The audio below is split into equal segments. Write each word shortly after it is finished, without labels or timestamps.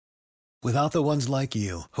Without the ones like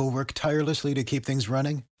you, who work tirelessly to keep things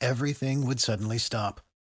running, everything would suddenly stop.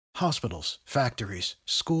 Hospitals, factories,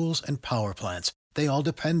 schools, and power plants, they all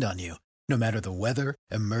depend on you. No matter the weather,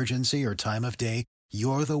 emergency, or time of day,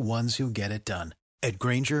 you're the ones who get it done. At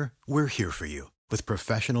Grainger, we're here for you with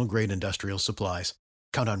professional-grade industrial supplies.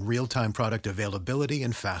 Count on real-time product availability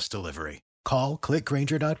and fast delivery. Call,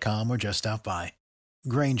 clickgrainger.com, or just stop by.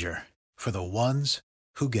 Grainger, for the ones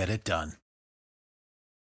who get it done.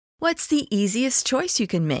 What's the easiest choice you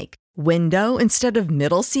can make? Window instead of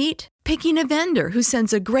middle seat? Picking a vendor who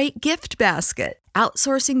sends a great gift basket?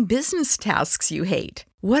 Outsourcing business tasks you hate?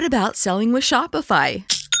 What about selling with Shopify?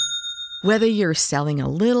 Whether you're selling a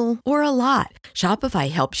little or a lot,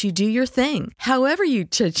 Shopify helps you do your thing, however you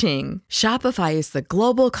cha-ching. Shopify is the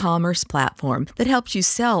global commerce platform that helps you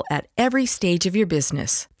sell at every stage of your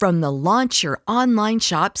business. From the launch your online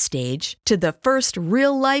shop stage to the first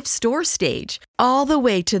real-life store stage, all the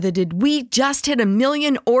way to the did we just hit 1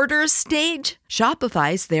 million orders stage.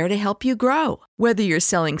 Shopify's there to help you grow. Whether you're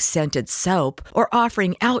selling scented soap or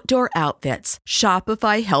offering outdoor outfits,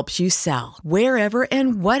 Shopify helps you sell. Wherever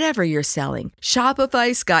and whatever you're selling,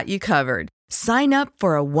 Shopify's got you covered. Sign up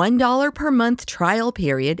for a $1 per month trial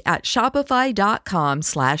period at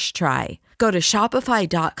shopify.com/try. Go to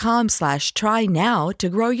shopify.com/try now to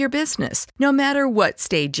grow your business, no matter what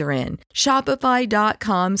stage you're in.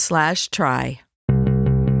 Shopify.com/try.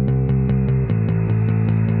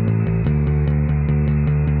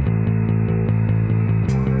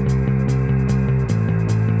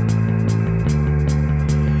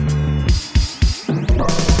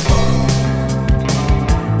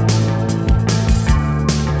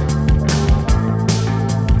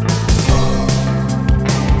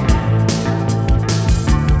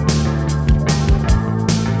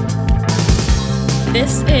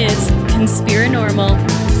 This is Conspiranormal.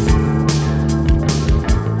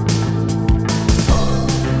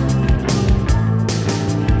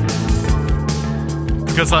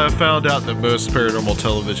 Because I have found out that most paranormal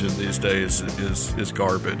television these days is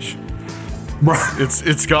garbage. Right.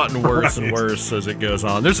 It's gotten worse and worse as it goes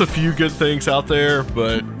on. There's a few good things out there,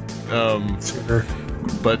 but Sure.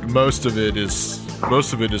 but most of it is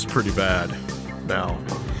pretty bad now.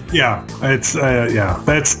 Yeah, it's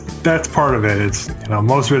that's part of it. It's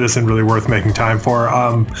most of it isn't really worth making time for.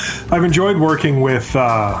 I've enjoyed working with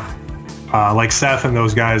like Seth and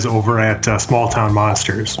those guys over at Small Town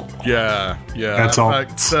Monsters. Yeah. That's In all.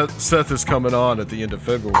 fact, Seth is coming on at the end of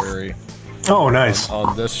February. Oh, nice.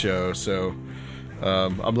 On this show, so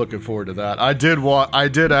I'm looking forward to that. I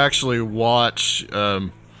did actually watch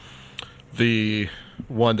the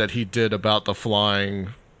one that he did about the flying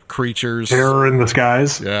creatures, Terror in the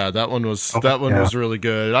Skies. Yeah, that one was yeah. was really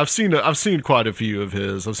good. I've seen quite a few of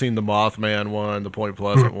his. I've seen the Mothman one, the Point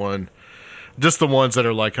Pleasant one, just the ones that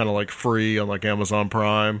are like kind of like free on like Amazon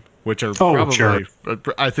Prime, which are probably sure.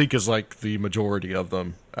 I think is like the majority of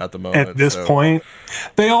them at the moment. At this point,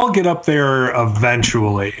 they all get up there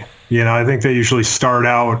eventually. I think they usually start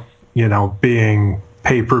out, being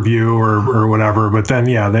pay-per-view or whatever, but then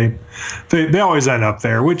they always end up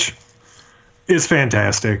there, which is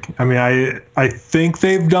fantastic. I mean, I think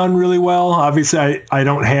they've done really well. Obviously, I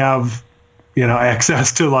don't have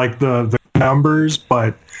access to like the numbers,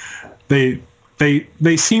 but they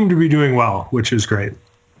seem to be doing well, which is great.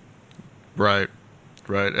 Right.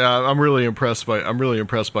 I'm really impressed by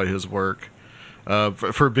his work.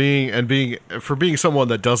 For being someone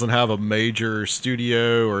that doesn't have a major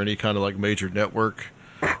studio or any kind of like major network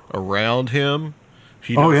around him,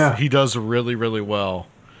 he does really, really well.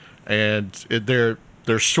 And they're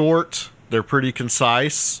short, they're pretty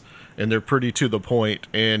concise, and they're pretty to the point.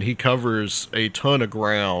 And he covers a ton of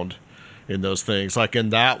ground in those things. Like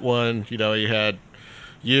in that one, he had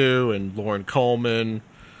you and Lauren Coleman,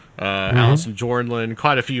 Allison Jornlin,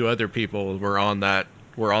 quite a few other people were on that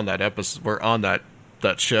episode, were on that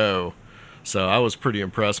show. So I was pretty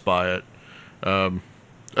impressed by it. And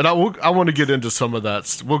I want to get into some of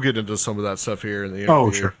that. We'll get into some of that stuff here in the interview.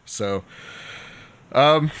 Oh, sure. So,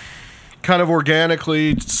 kind of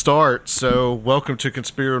organically start. So, welcome to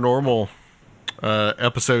Conspiranormal,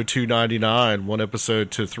 episode 299, one episode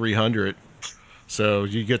to 300. So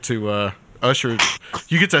you get to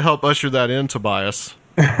help usher that in, Tobias.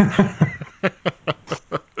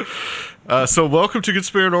 So welcome to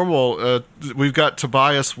Conspiranormal. We've got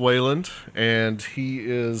Tobias Wayland, and he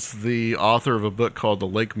is the author of a book called The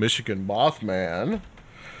Lake Michigan Mothman,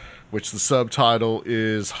 which the subtitle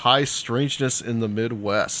is High Strangeness in the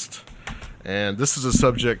Midwest. And this is a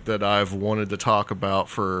subject that I've wanted to talk about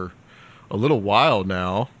for a little while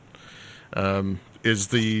now, is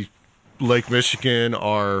the Lake Michigan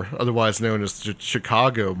are otherwise known as the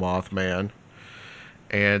Chicago Mothman.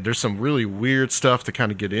 And there's some really weird stuff to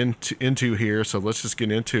kind of get into here, so let's just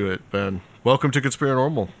get into it, Ben. Welcome to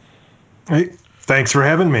Conspiranormal. Hey, thanks for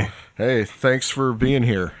having me. Hey, thanks for being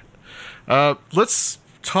here. Let's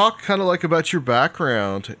talk kind of like about your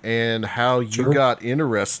background and how you got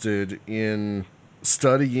interested in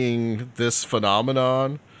studying this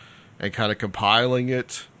phenomenon and kind of compiling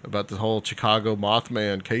it about the whole Chicago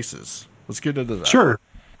Mothman cases. Let's get into that. Sure.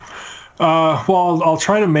 Well, I'll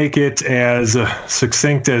try to make it as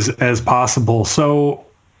succinct as possible. So,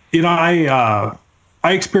 I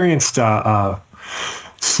experienced a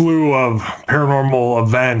slew of paranormal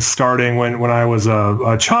events starting when I was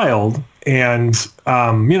a child, and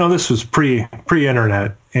this was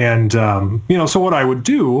pre-internet, and so what I would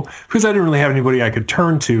do, because I didn't really have anybody I could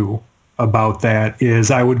turn to about that,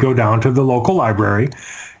 is I would go down to the local library,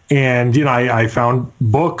 and I found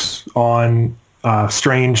books on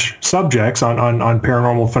strange subjects on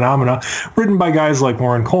paranormal phenomena written by guys like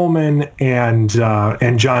Warren Coleman and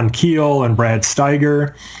John Keel and Brad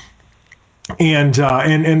Steiger. And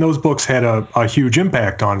those books had a huge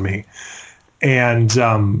impact on me. And,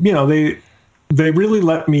 they really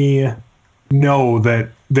let me know that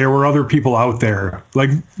there were other people out there, like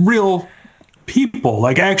real people,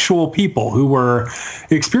 like actual people who were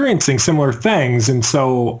experiencing similar things. And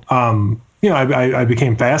so, I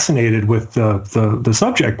became fascinated with the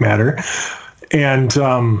subject matter. And,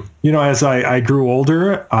 as I grew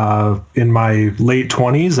older, in my late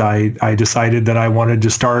 20s, I decided that I wanted to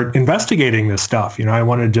start investigating this stuff. I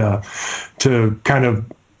wanted to kind of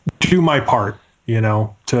do my part,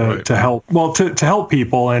 to help, to help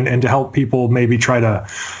people and to help people maybe try to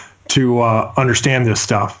understand this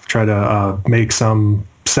stuff, try to make some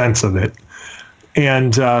sense of it.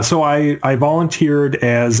 And so I volunteered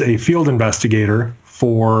as a field investigator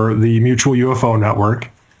for the Mutual UFO Network.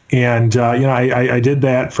 And, I did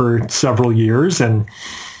that for several years. And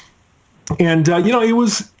it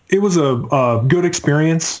was a good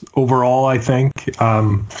experience overall, I think.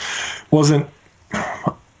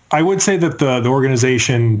 I would say that the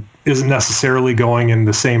organization isn't necessarily going in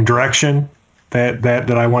the same direction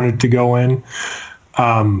that I wanted to go in.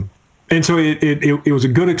 And so it was a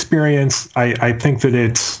good experience. I think that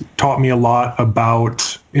it's taught me a lot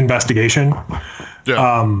about investigation.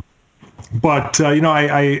 Yeah. But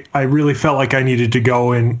I really felt like I needed to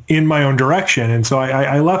go in my own direction. And so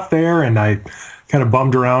I left there and I kind of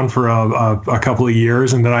bummed around for a couple of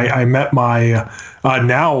years. And then I met my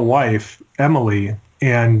now wife, Emily.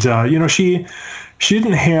 And, she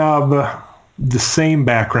didn't have the same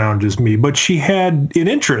background as me, but she had an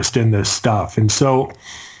interest in this stuff. And so,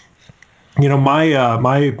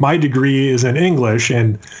 my degree is in English,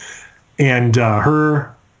 and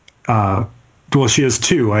her, well, she has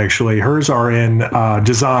two actually. Hers are in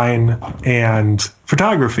design and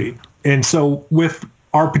photography. And so with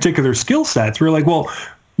our particular skill sets, we're like, well,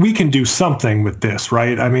 we can do something with this,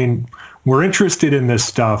 right? I mean, we're interested in this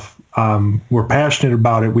stuff. We're passionate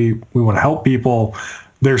about it. We want to help people.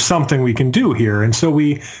 There's something we can do here. And so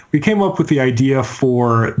we came up with the idea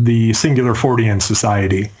for the Singular Fortean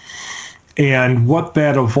Society. And what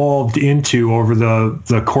that evolved into over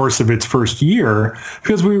the course of its first year,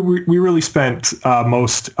 because we really spent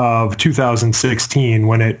most of 2016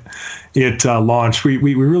 when it launched. We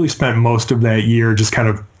really spent most of that year just kind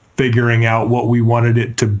of figuring out what we wanted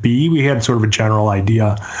it to be. We had sort of a general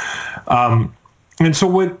idea. And so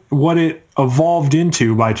what it evolved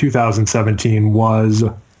into by 2017 was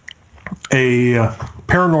a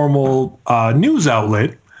paranormal news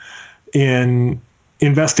outlet, in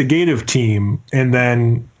investigative team, and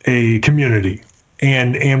then a community.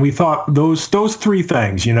 And we thought those three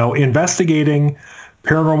things, investigating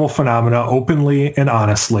paranormal phenomena openly and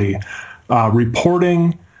honestly,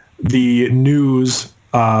 reporting the news,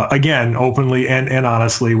 again, openly and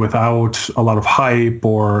honestly, without a lot of hype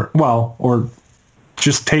or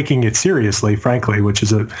just taking it seriously, frankly, which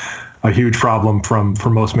is a huge problem for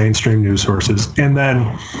most mainstream news sources. And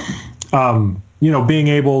then, being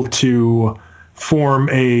able to form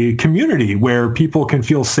a community where people can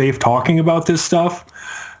feel safe talking about this stuff.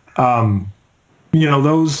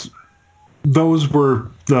 Those were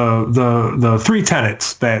the three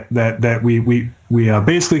tenets that we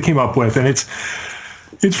basically came up with, and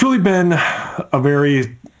it's really been a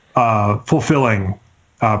very fulfilling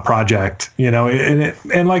project,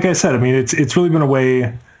 and like I said, I mean, it's really been a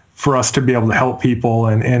way for us to be able to help people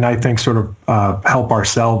and I think sort of help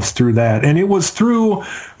ourselves through that. And it was through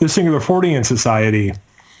the Singular Fortean Society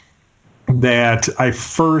that I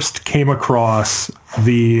first came across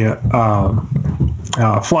the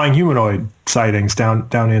flying humanoid sightings down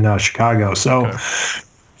in Chicago. So,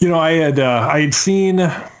 okay. I had seen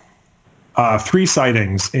 3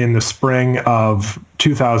 sightings in the spring of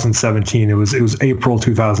 2017. It was April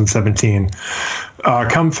 2017.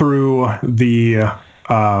 Come through the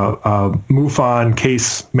MUFON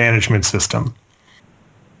case management system,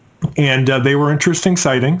 and they were interesting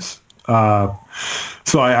sightings.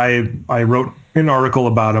 So I wrote an article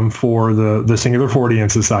about them for the Singular Fortean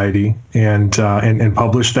Society and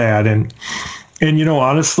published that. And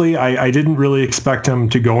honestly, I didn't really expect them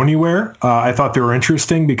to go anywhere. I thought they were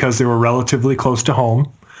interesting because they were relatively close to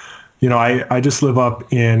home. I just live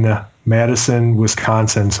up in Madison,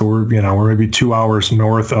 Wisconsin, so we're maybe 2 hours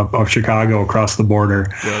north of Chicago across the border.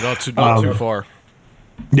 Yeah, not too far.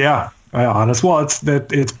 Yeah,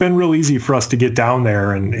 it's been real easy for us to get down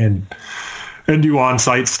there and do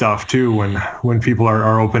on-site stuff too when people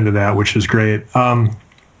are open to that, which is great. So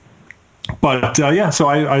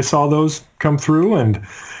I saw those come through, and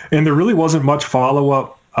there really wasn't much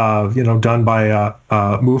follow-up done by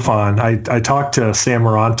MUFON. I talked to Sam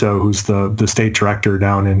Moranto, who's the state director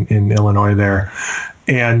down in Illinois there,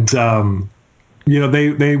 and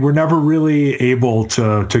they were never really able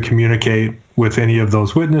to communicate with any of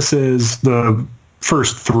those witnesses, the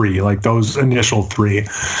first 3, like those initial 3.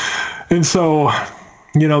 And so,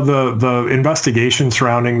 the investigation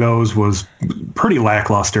surrounding those was pretty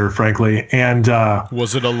lackluster, frankly. And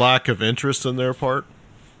was it a lack of interest on their part?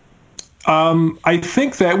 I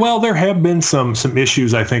think that, there have been some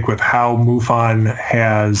issues, I think, with how MUFON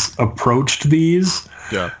has approached these.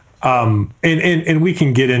 Yeah. And we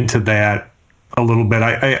can get into that a little bit.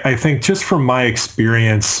 I think just from my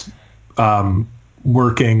experience,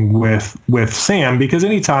 working with Sam, because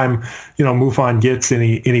anytime MUFON gets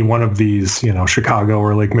any one of these Chicago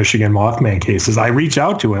or Lake Michigan Mothman cases, I reach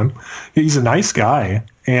out to him. He's a nice guy,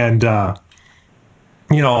 and I'll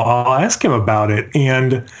ask him about it,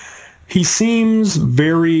 and he seems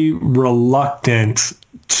very reluctant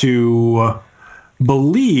to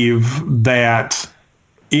believe that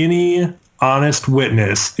any honest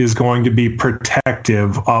witness is going to be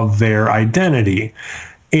protective of their identity.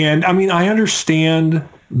 And I mean, I understand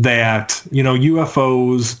that,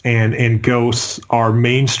 UFOs and ghosts are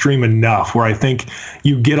mainstream enough where I think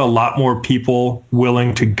you get a lot more people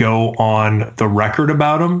willing to go on the record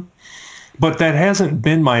about them. But that hasn't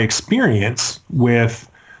been my experience with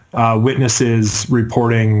witnesses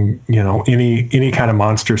reporting, any kind of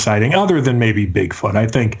monster sighting other than maybe Bigfoot. I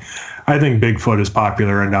think Bigfoot is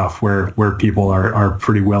popular enough where people are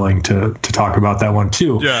pretty willing to talk about that one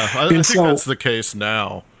too. Yeah, I think that's the case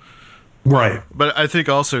now. Right. But I think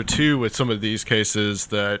also too with some of these cases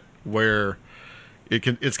that where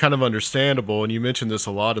it's kind of understandable, and you mentioned this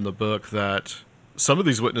a lot in the book, that some of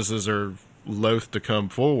these witnesses are loath to come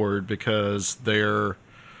forward because there's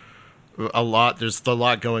a lot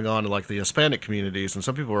going on in like the Hispanic communities, and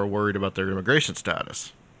some people are worried about their immigration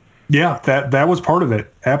status. Yeah, that was part of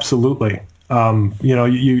it. Absolutely.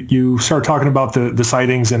 You start talking about the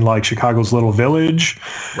sightings in like Chicago's Little Village.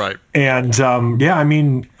 Right. And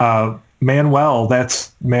Manuel,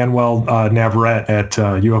 that's Manuel Navarrete at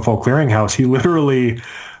UFO Clearinghouse. He literally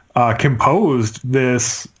composed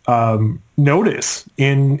this notice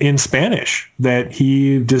in Spanish that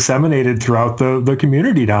he disseminated throughout the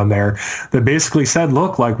community down there that basically said,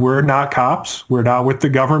 look, like, we're not cops. We're not with the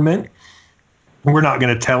government. We're not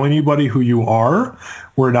going to tell anybody who you are.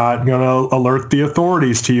 We're not going to alert the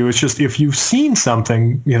authorities to you. It's just, if you've seen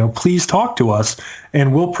something, please talk to us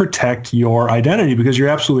and we'll protect your identity, because you're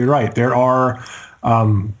absolutely right. There are,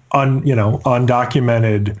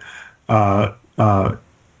 undocumented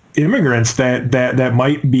immigrants that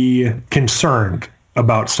might be concerned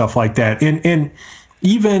about stuff like that. And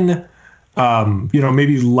even,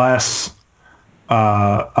 maybe less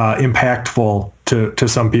impactful to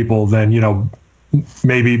some people than,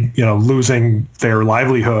 maybe, losing their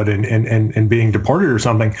livelihood and being deported or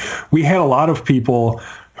something. We had a lot of people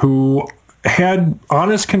who had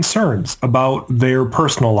honest concerns about their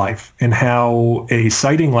personal life and how a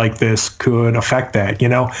sighting like this could affect that.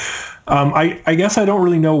 I guess I don't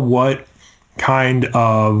really know what kind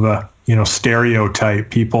of, stereotype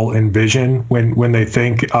people envision when they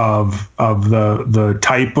think of the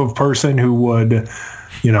type of person who would,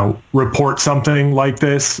 report something like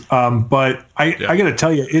this. But I got to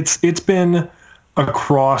tell you, it's been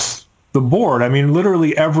across the board. I mean,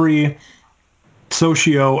 literally every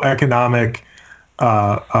socioeconomic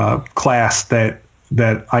class that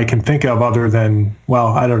I can think of, other than, well,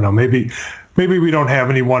 I don't know, maybe we don't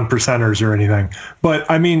have any 1%ers or anything. But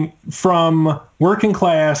I mean, from working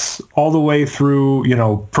class all the way through,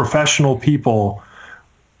 professional people,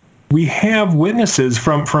 we have witnesses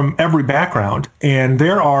from every background, and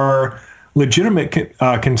there are legitimate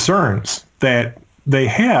concerns that they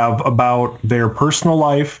have about their personal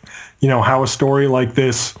life, how a story like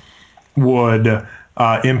this would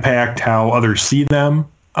impact how others see them.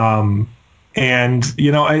 And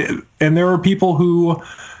there are people who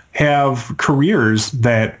have careers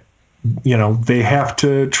that, they have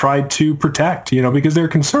to try to protect, because they're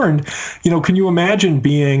concerned. Can you imagine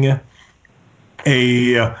being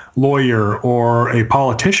a lawyer or a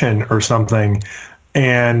politician or something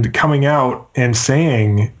and coming out and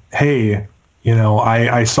saying, hey,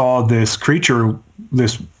 I saw this creature,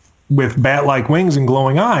 this with bat-like wings and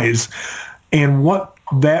glowing eyes, and what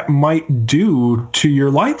that might do to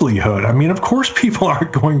your livelihood? I mean, of course, people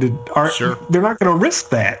aren't going to. Sure. They're not going to risk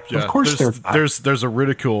that. Yeah, of course, there's a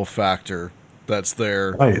ridicule factor that's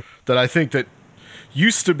there, right, that I think that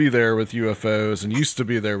used to be there with UFOs and used to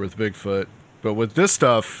be there with Bigfoot, but with this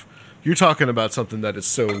stuff, you're talking about something that is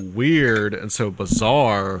so weird and so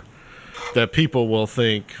bizarre that people will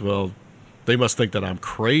think, well, they must think that I'm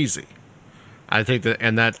crazy. I think that,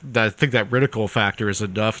 and I think that ridicule factor is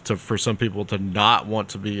enough for some people to not want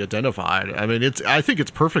to be identified. I mean, I think it's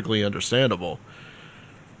perfectly understandable.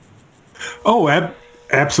 Oh,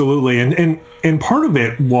 absolutely, and part of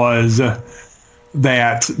it was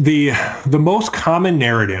that the most common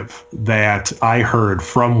narrative that I heard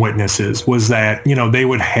from witnesses was that they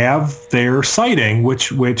would have their sighting,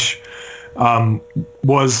 which was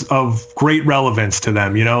of great relevance to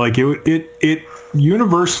them. Like it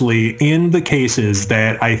universally, in the cases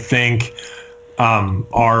that I think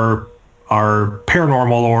are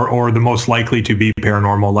paranormal or the most likely to be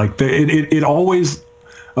paranormal, like it always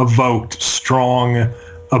evoked strong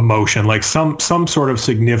emotion, like some sort of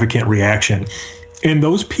significant reaction. And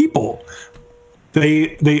those people,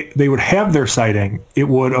 they would have their sighting. It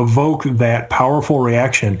would evoke that powerful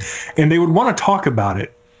reaction, and they would want to talk about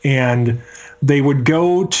it. And they would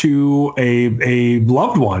go to a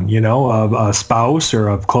loved one, a spouse or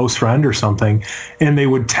a close friend or something, and they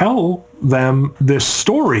would tell them this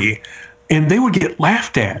story, and they would get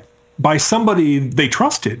laughed at by somebody they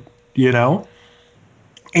trusted, and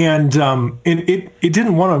it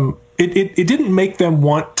didn't want them. It didn't make them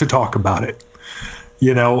want to talk about it,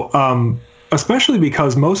 especially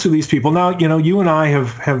because most of these people now, you and I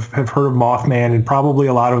have heard of Mothman, and probably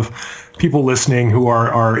a lot of people listening who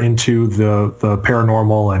are into the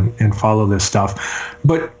paranormal and follow this stuff.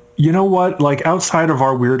 But you know what? Like, outside of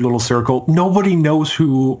our weird little circle, nobody knows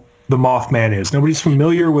who the Mothman is. Nobody's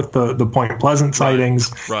familiar with the Point Pleasant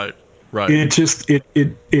sightings. Right. It just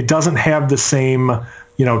it doesn't have the same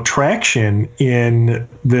traction in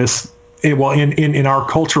this. In our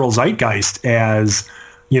cultural zeitgeist as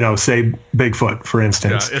say Bigfoot, for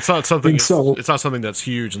instance. Yeah, it's not something. It's not something that's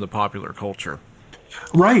huge in the popular culture.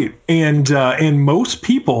 Right, and most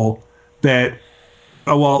people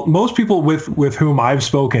most people with whom I've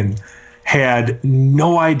spoken had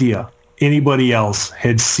no idea anybody else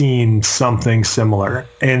had seen something similar,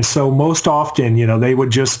 and so most often, they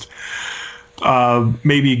would just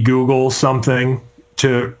maybe Google something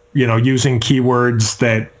to using keywords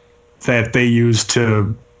that they use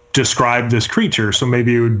to describe this creature. So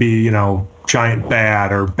maybe it would be giant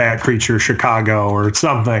bat or bat creature Chicago or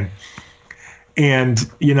something. And,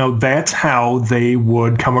 that's how they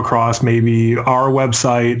would come across maybe our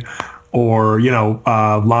website or,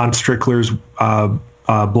 Lon Strickler's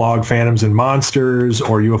blog, Phantoms and Monsters,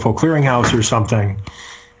 or UFO Clearinghouse or something.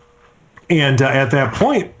 And at that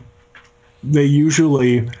point, they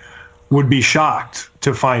usually would be shocked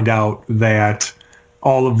to find out that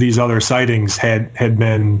all of these other sightings had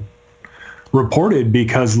been reported,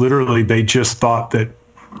 because literally they just thought that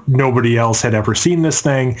nobody else had ever seen this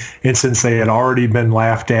thing, and since they had already been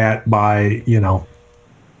laughed at by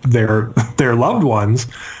their loved ones,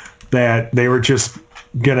 that they were just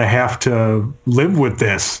gonna have to live with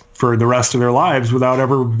this for the rest of their lives without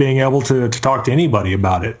ever being able to talk to anybody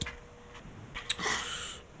about it.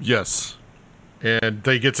 Yes, and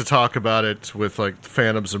they get to talk about it with like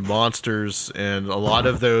Phantoms and Monsters, and a lot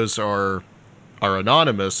of those are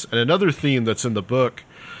anonymous. And another theme that's in the book,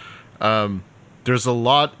 there's a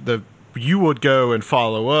lot that you would go and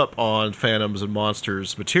follow up on Phantoms and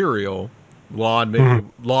Monsters material.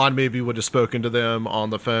 Lon maybe would have spoken to them on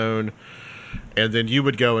the phone, and then you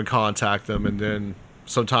would go and contact them, and then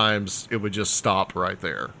sometimes it would just stop right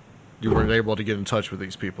there. You weren't able to get in touch with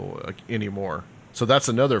these people anymore. So that's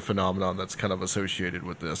another phenomenon that's kind of associated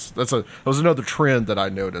with this. That was another trend that I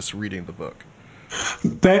noticed reading the book.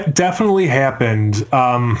 That definitely happened.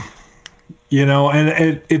 And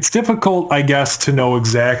it's difficult, I guess, to know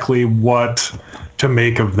exactly what to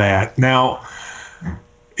make of that. Now,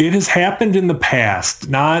 It has happened in the past,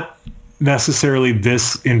 not necessarily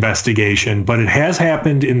this investigation, but it has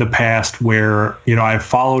happened in the past where, I've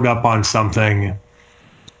followed up on something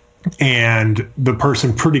and the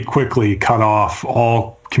person pretty quickly cut off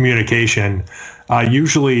all communication,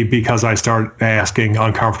 usually because I start asking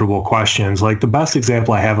uncomfortable questions. Like the best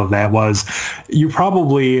example I have of that was, you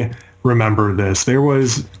probably remember this. There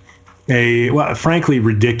was a frankly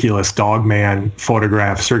ridiculous Dogman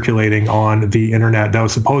photograph circulating on the internet that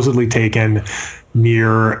was supposedly taken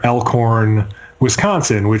near Elkhorn,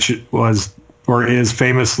 Wisconsin, which was or is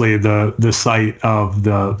famously the site of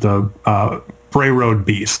the Bray Road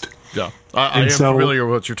Beast. Yeah, I am familiar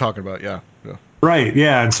with what you're talking about. Yeah. Right,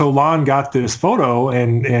 yeah. And so Lon got this photo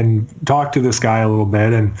and talked to this guy a little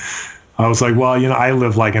bit, and I was like, well, I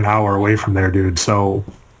live like an hour away from there, dude. So,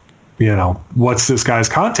 what's this guy's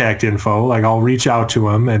contact info? Like, I'll reach out to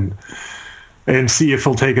him and see if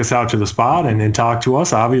he'll take us out to the spot and talk to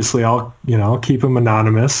us. Obviously, I'll keep him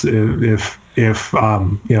anonymous if he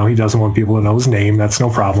doesn't want people to know his name. That's no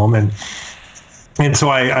problem. And so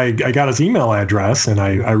I got his email address and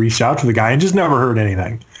I reached out to the guy and just never heard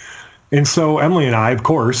anything. And so Emily and I, of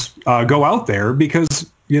course, go out there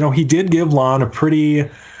because he did give Lon a pretty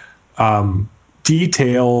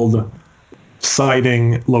detailed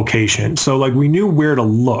sighting location. So like we knew where to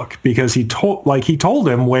look because he told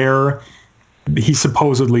him where he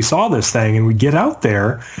supposedly saw this thing, and we get out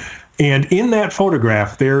there, and in that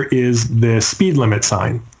photograph there is the speed limit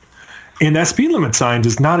sign, and that speed limit sign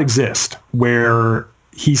does not exist where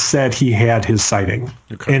he said he had his sighting.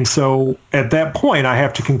 Okay. And so at that point I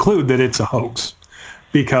have to conclude that it's a hoax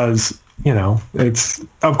because it's,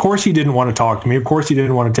 of course he didn't want to talk to me, of course he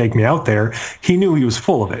didn't want to take me out there, he knew he was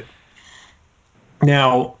full of it.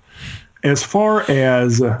 Now, as far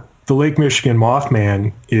as the Lake Michigan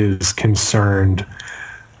Mothman is concerned,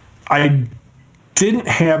 I didn't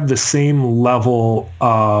have the same level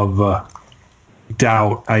of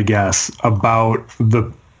doubt, I guess, about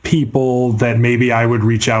the people that maybe I would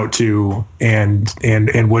reach out to and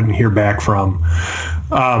wouldn't hear back from,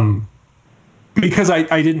 because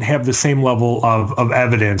I didn't have the same level of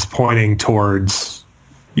evidence pointing towards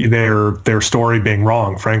their story being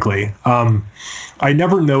wrong, frankly. I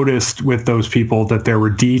never noticed with those people that there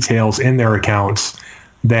were details in their accounts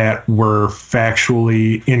that were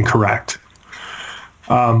factually incorrect.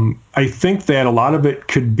 I think that a lot of it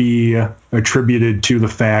could be attributed to the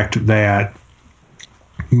fact that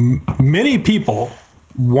many people,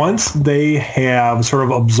 once they have sort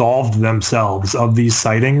of absolved themselves of these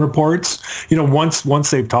sighting reports,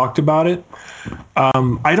 once they've talked about it,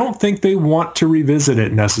 I don't think they want to revisit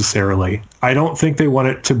it necessarily. I don't think they want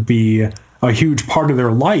it to be a huge part of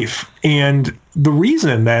their life. And the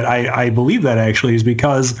reason that I believe that actually is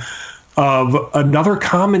because of another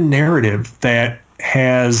common narrative that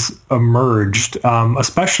has emerged,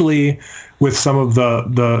 especially with some of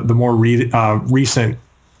the more recent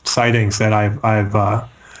sightings that I've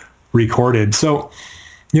recorded. So,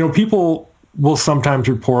 people will sometimes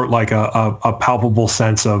report like a palpable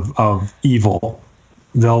sense of evil.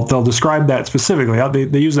 They'll describe that specifically.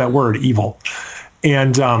 They use that word, evil.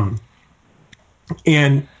 And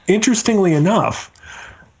interestingly enough,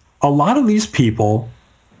 a lot of these people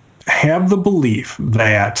have the belief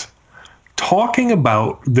that talking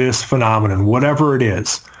about this phenomenon, whatever it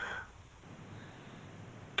is,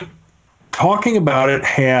 talking about it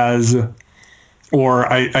has,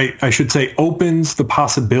 or I should say, opens the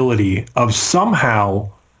possibility of somehow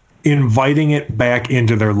inviting it back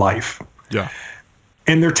into their life. Yeah.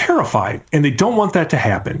 And they're terrified, and they don't want that to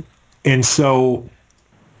happen. And so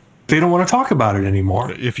they don't want to talk about it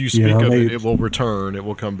anymore. If you speak of it, it will return. It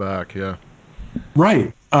will come back. Yeah.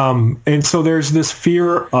 Right. And so there's this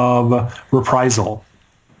fear of reprisal,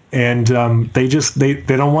 and they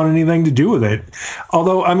don't want anything to do with it.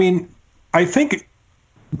 Although, I mean, I think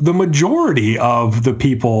the majority of the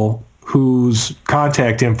people whose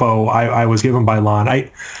contact info I was given by Lon,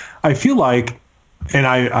 I feel like, and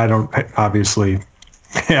I don't obviously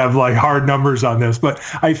have like hard numbers on this, but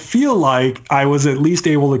I feel like I was at least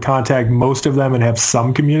able to contact most of them and have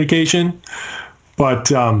some communication.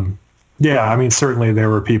 But yeah, I mean, certainly there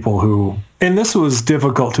were people who, and this was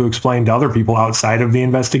difficult to explain to other people outside of the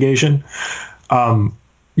investigation.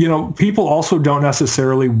 People also don't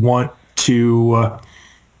necessarily want to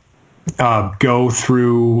go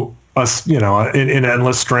through an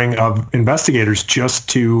endless string of investigators just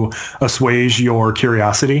to assuage your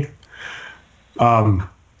curiosity. And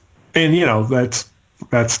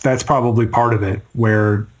that's probably part of it,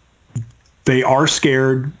 where they are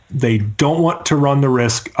scared. They don't want to run the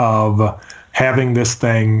risk of having this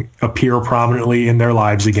thing appear prominently in their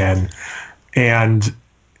lives again. And,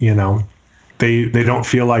 they don't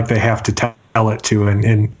feel like they have to tell it to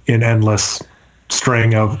an endless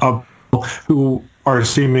string of who are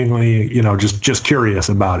seemingly, just curious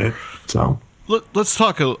about it. So let's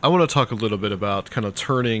talk. I want to talk a little bit about kind of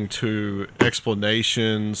turning to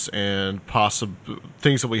explanations and possible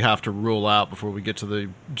things that we have to rule out before we get to the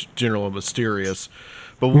general and mysterious.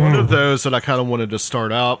 But one of those that I kind of wanted to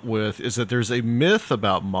start out with is that there's a myth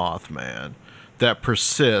about Mothman that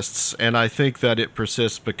persists, and I think that it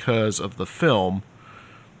persists because of the film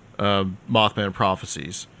Mothman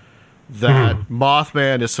Prophecies. That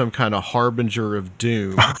Mothman is some kind of harbinger of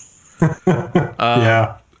doom.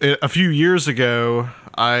 Yeah. A few years ago,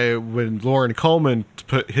 when Lauren Coleman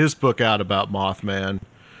put his book out about Mothman,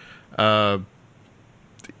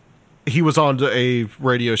 he was on a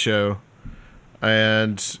radio show,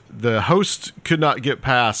 and the host could not get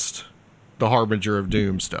past the harbinger of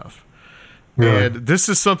doom stuff. Yeah. And this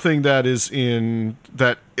is something that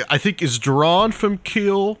I think is drawn from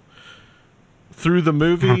Keel through the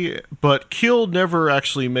movie, but Keel never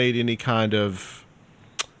actually made any kind of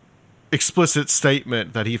explicit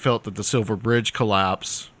statement that he felt that the Silver Bridge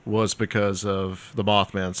collapse was because of the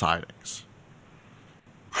Mothman sightings.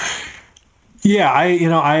 Yeah,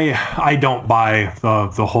 I don't buy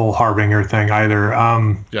the whole harbinger thing either.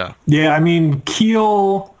 Yeah, I mean,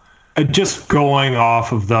 Keel, just going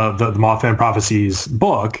off of the Mothman Prophecies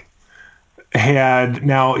book,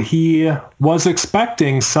 he was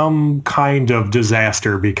expecting some kind of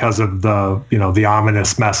disaster because of the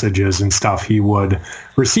ominous messages and stuff he would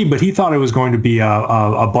receive, but he thought it was going to be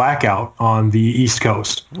a blackout on the East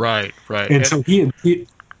Coast. Right. And so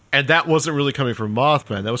and that wasn't really coming from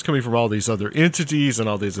Mothman. That was coming from all these other entities and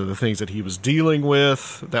all these other things that he was dealing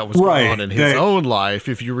with that was going on in his own life.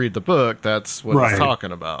 If you read the book, that's what he's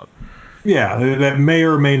talking about. Yeah, that may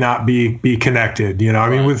or may not be connected. I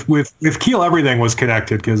mean, with Keel, everything was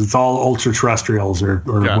connected because it's all ultra terrestrials or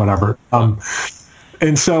whatever.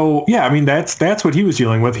 And so, yeah, I mean, that's what he was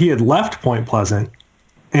dealing with. He had left Point Pleasant,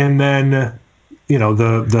 and then,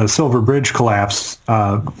 the Silver Bridge collapsed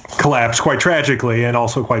quite tragically and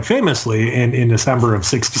also quite famously in December of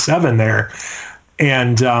 '67 there.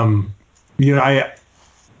 And,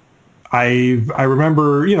 I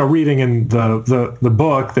remember, reading in the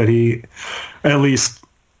book that he at least,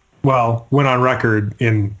 went on record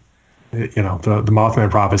in, the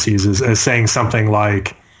Mothman Prophecies as saying something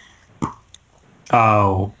like,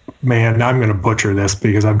 oh, man, I'm going to butcher this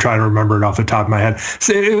because I'm trying to remember it off the top of my head.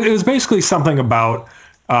 So it was basically something about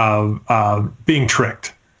being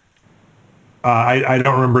tricked. I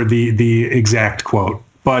don't remember the exact quote,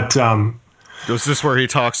 but... Was this where he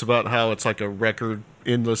talks about how it's like a record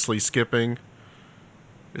endlessly skipping?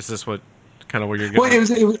 Is this what you're getting?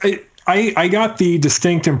 Well, I got the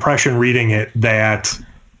distinct impression reading it that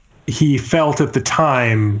he felt at the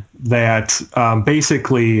time that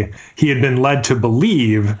basically he had been led to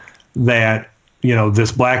believe that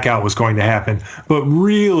this blackout was going to happen, but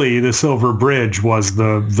really the Silver Bridge was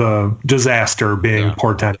the disaster being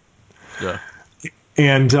portended. Yeah.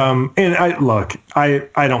 And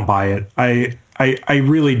I don't buy it. I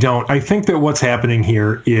really don't. I think that what's happening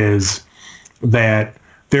here is that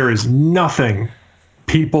there is nothing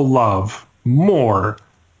people love more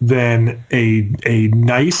than a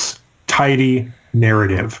nice, tidy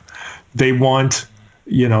narrative. They want,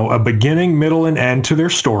 a beginning, middle, and end to their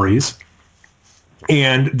stories.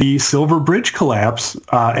 And the Silver Bridge collapse,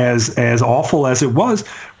 as awful as it was,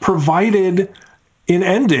 provided an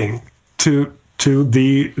ending to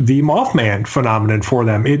the Mothman phenomenon for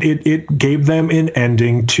them. It gave them an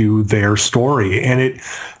ending to their story, and it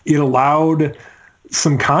allowed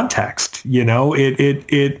some context.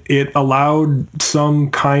 It allowed some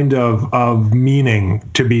kind of meaning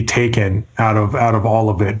to be taken out of all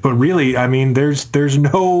of it. But really, I mean, there's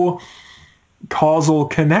no causal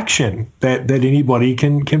connection that anybody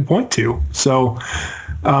can point to. So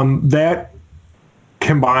that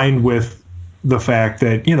combined with the fact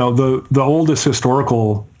that the oldest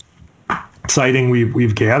historical sighting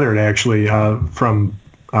we've gathered actually from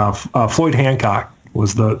Floyd Hancock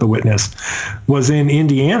was the witness, was in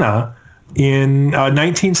Indiana in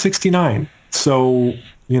 1969. So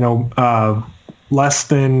less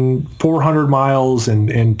than 400 miles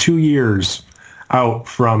and 2 years out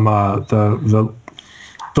from the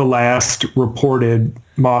last reported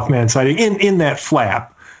Mothman sighting in that flap.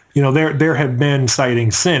 There have been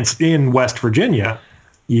sightings since in West Virginia,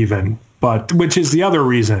 even, but which is the other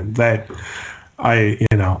reason that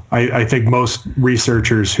I think most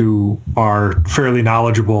researchers who are fairly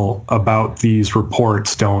knowledgeable about these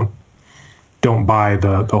reports don't don't buy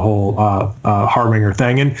the whole Harbinger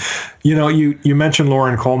thing. And you mentioned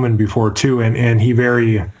Loren Coleman before too, and he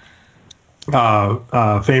very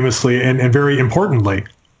famously and very importantly,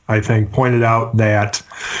 I think, pointed out that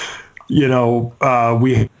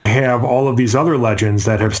we have all of these other legends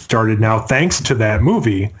that have started now thanks to that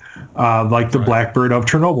movie, like the Blackbird of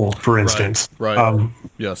Chernobyl, for instance. Right.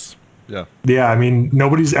 Yes. Yeah. Yeah. I mean,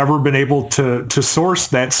 nobody's ever been able to source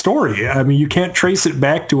that story. I mean, you can't trace it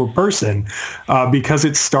back to a person because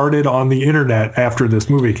it started on the internet after this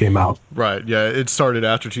movie came out. Right. Yeah. It started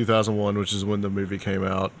after 2001, which is when the movie came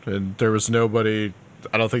out. And there was nobody,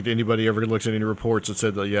 I don't think anybody ever looked at any reports that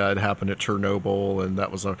said that, it happened at Chernobyl. And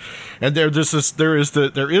that was and there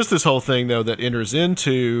is this whole thing though that enters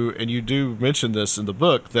into, and you do mention this in the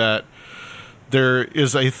book, that there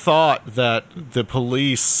is a thought that the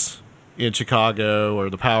police in Chicago or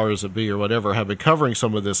the powers that be or whatever have been covering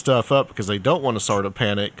some of this stuff up because they don't want to start a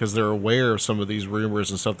panic because they're aware of some of these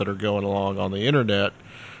rumors and stuff that are going along on the internet.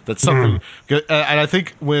 That's something, and I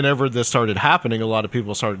think whenever this started happening, a lot of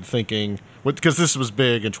people started thinking, because this was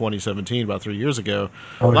big in 2017, about 3 years ago,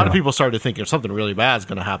 a lot of people started thinking something really bad is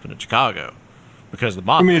going to happen in Chicago. Because the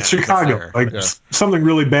mob. I mean, it's Chicago. Something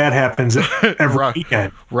really bad happens every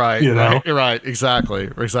weekend. Right. Right. Exactly.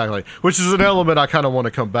 Which is an element I kind of want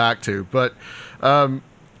to come back to. But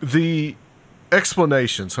the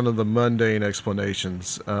explanations, some of the mundane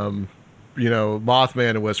explanations, Mothman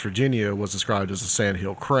in West Virginia was described as a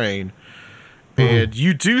sandhill crane. And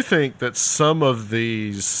you do think that some of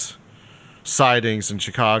these sightings in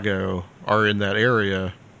Chicago are in that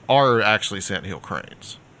area are actually sandhill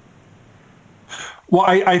cranes. Well,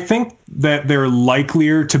 I think that they're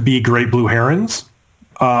likelier to be great blue herons.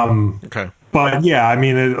 Okay. But yeah, I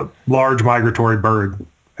mean, a large migratory bird.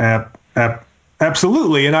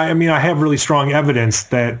 Absolutely. And I have really strong evidence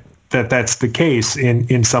that that's the case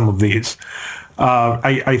in some of these.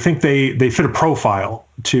 I think they fit a profile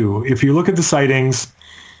too. If you look at the sightings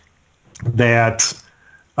that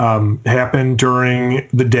happen during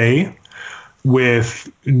the day with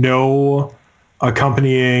no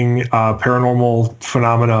accompanying paranormal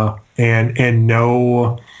phenomena and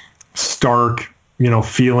no stark,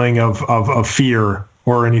 feeling of fear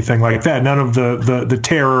or anything like that. None of the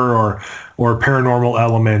terror or paranormal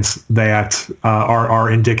elements that are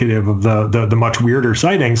indicative of the much weirder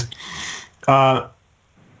sightings.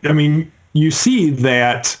 You see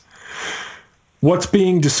that what's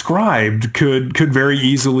being described could very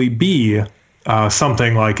easily be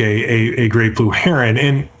something like a great blue heron.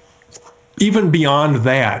 And even beyond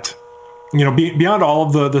that, beyond all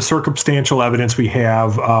of the circumstantial evidence we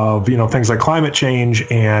have of, things like climate change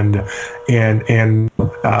and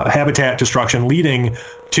habitat destruction leading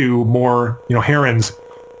to more, herons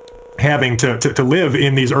having to live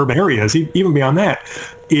in these urban areas, even beyond that,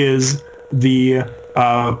 is the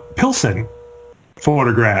Pilsen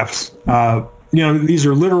photographs. These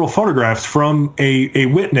are literal photographs from a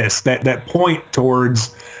witness that point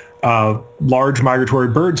towards large migratory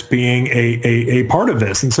birds being a part of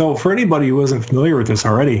this. And so for anybody who wasn't familiar with this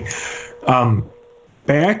already,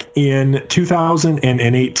 back in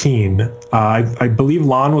 2018, I believe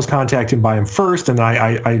Lon was contacted by him first, and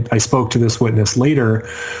I spoke to this witness later.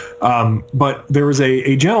 But there was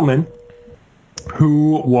a gentleman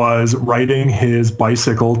who was riding his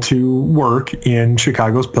bicycle to work in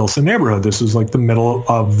Chicago's Pilsen neighborhood. This was like the middle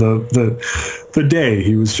of the day.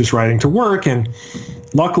 He was just riding to work, and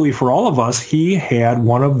luckily for all of us, he had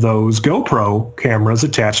one of those GoPro cameras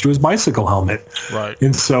attached to his bicycle helmet. Right.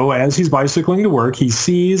 And so as he's bicycling to work, he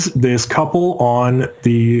sees this couple on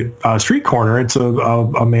the street corner. It's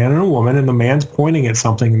a man and a woman, and the man's pointing at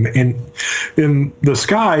something in the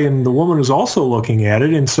sky, and the woman is also looking at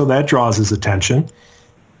it, and so that draws his attention.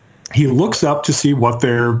 He looks up to see what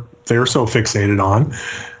they're so fixated on,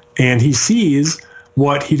 and he sees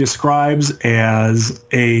what he describes as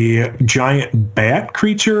a giant bat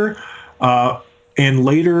creature, and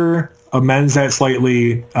later amends that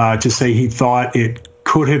slightly to say he thought it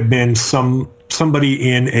could have been somebody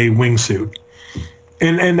in a wingsuit.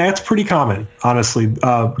 And that's pretty common, honestly.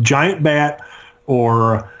 Giant bat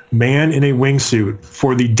or man in a wingsuit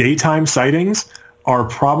for the daytime sightings are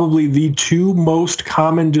probably the two most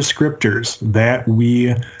common descriptors that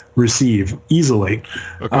we receive easily.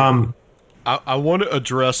 Okay. I want to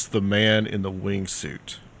address the man in the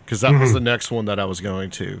wingsuit, because that was the next one that I was going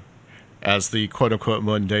to, as the quote-unquote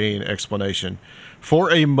mundane explanation.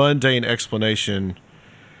 For a mundane explanation,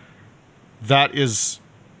 that is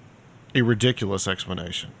a ridiculous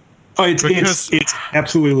explanation. Oh, it's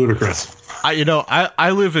absolutely ludicrous.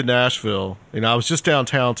 I live in Nashville, and I was just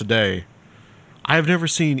downtown today. I have never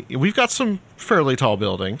seen... We've got some fairly tall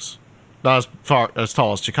buildings, not as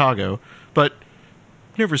tall as Chicago, but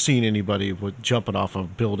never seen anybody jumping off a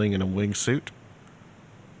building in a wingsuit.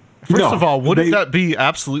 First of all, wouldn't that be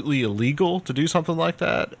absolutely illegal to do something like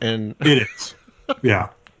that? And it is, yeah.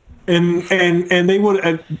 And they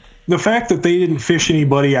would the fact that they didn't fish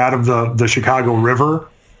anybody out of the Chicago River,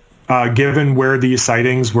 given where these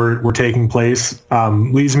sightings were taking place,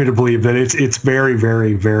 leads me to believe that it's very,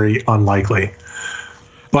 very, very unlikely.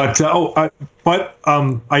 But I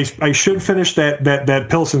should finish that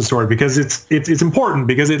Pilsen story because it's important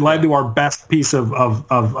because it led to our best piece of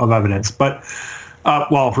evidence. But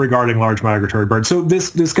regarding large migratory birds. So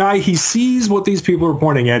this guy, he sees what these people are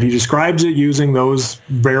pointing at. He describes it using those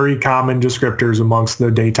very common descriptors amongst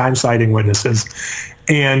the daytime sighting witnesses,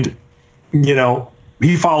 and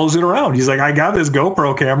he follows it around. He's like, I got this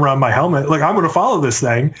GoPro camera on my helmet. Like, I'm going to follow this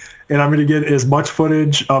thing, and I'm going to get as much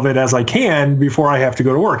footage of it as I can before I have to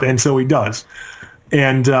go to work. And so he does.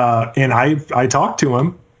 And I talked to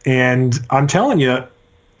him, and I'm telling you,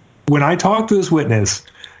 when I talked to this witness,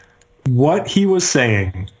 what he was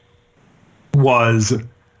saying was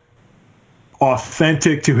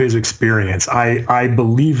authentic to his experience. I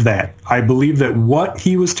believe that. I believe that what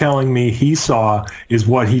he was telling me he saw is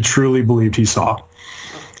what he truly believed he saw.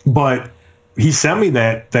 But he sent me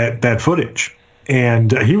that footage,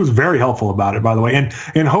 and he was very helpful about it, by the way. And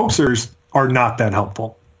hoaxers are not that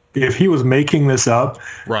helpful. If he was making this up,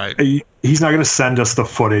 right, he's not going to send us the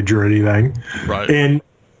footage or anything. Right. And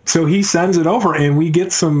so he sends it over, and we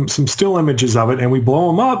get some still images of it, and we blow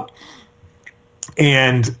them up.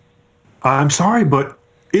 And I'm sorry, but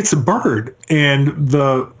it's a bird, and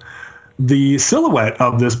the silhouette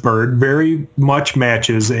of this bird very much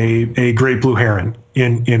matches a great blue heron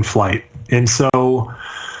in flight. And so,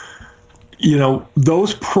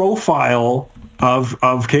 those profile of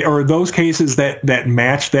those cases that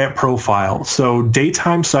match that profile. So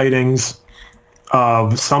daytime sightings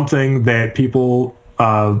of something that people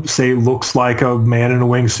say looks like a man in a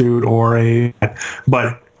wingsuit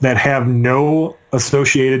but that have no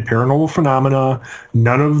associated paranormal phenomena,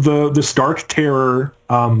 none of the stark terror,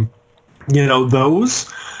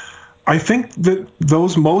 those, I think that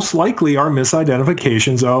those most likely are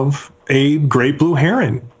misidentifications of a great blue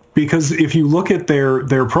heron. Because if you look at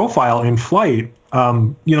their profile in flight,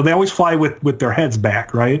 they always fly with their heads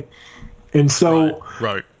back, right? And so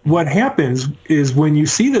right. What happens is when you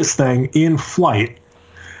see this thing in flight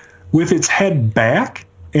with its head back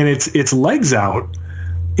and its legs out,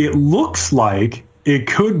 it looks like it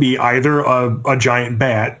could be either a giant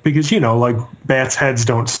bat, because, like bats' heads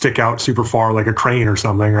don't stick out super far like a crane or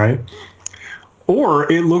something, right?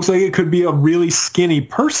 Or it looks like it could be a really skinny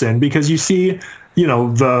person, because you see,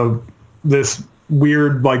 this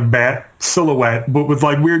weird like bat silhouette, but with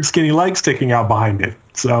like weird skinny legs sticking out behind it.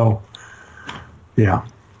 So, yeah.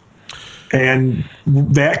 And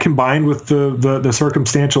that combined with the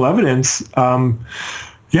circumstantial evidence,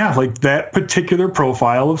 like that particular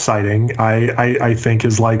profile of sighting, I think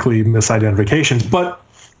is likely misidentification. But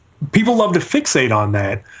people love to fixate on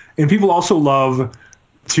that. And people also love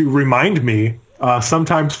to remind me,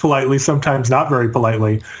 sometimes politely, sometimes not very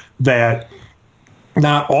politely, that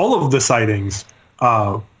not all of the sightings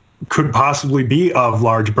could possibly be of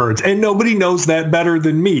large birds. And nobody knows that better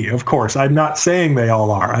than me, of course. I'm not saying they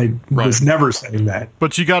all are. I was never saying that.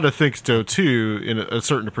 But you got to think, though, too, in a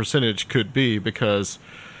certain percentage could be, because,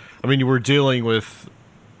 we're dealing with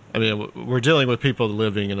people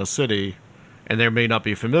living in a city, and they may not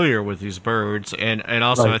be familiar with these birds. And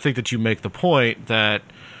also, right. I think that you make the point that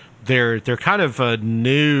they're kind of a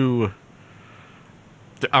new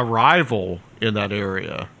arrival in that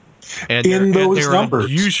area. And they're numbers,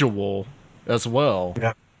 unusual as well.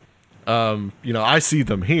 Yeah. I see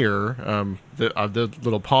them here. The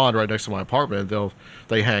little pond right next to my apartment.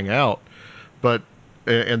 They hang out,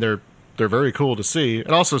 and they're very cool to see.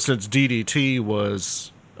 And also, since DDT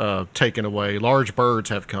was taken away, large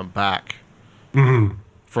birds have come back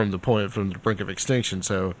from the brink of extinction.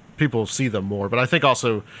 So people see them more. But I think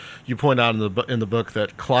also you point out in the book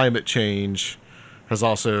that climate change has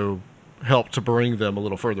also helped to bring them a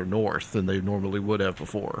little further north than they normally would have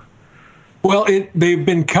before. Well, they've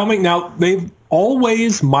been coming now. They've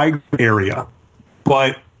always migrated area,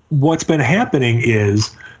 but what's been happening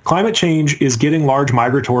is climate change is getting large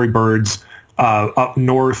migratory birds up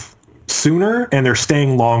north sooner, and they're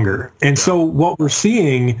staying longer. And so what we're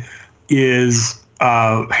seeing is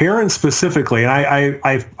herons specifically. And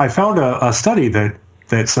I found a study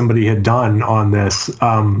that somebody had done on this.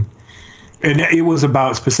 And it was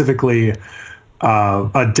about specifically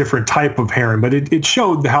a different type of heron, but it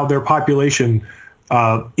showed how their population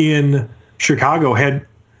in Chicago had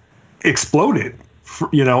exploded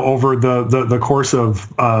over the course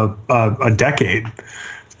of a decade.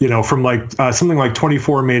 From something like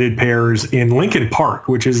 24 mated pairs in Lincoln Park,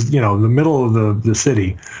 which is, the middle of the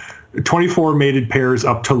city, 24 mated pairs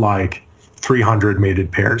up to like 300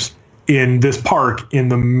 mated pairs in this park in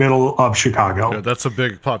the middle of Chicago. Yeah, that's a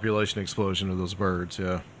big population explosion of those birds.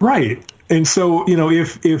 Yeah. Right. And so,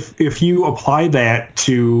 if you apply that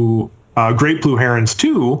to great blue herons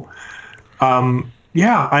too,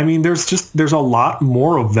 there's a lot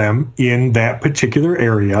more of them in that particular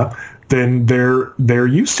area than there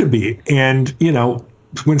used to be. And,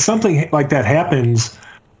 when something like that happens,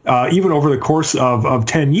 even over the course of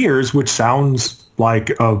 10 years, which sounds like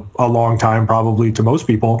a long time probably to most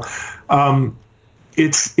people,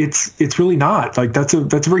 it's really not. Like that's a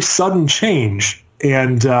very sudden change.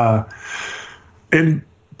 And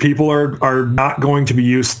people are not going to be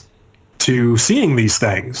used to seeing these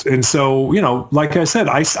things. And so, like I said,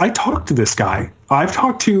 I talked to this guy. I've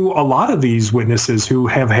talked to a lot of these witnesses who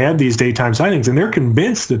have had these daytime sightings, and they're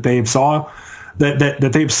convinced that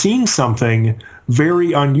they've seen something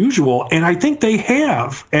very unusual. And I think they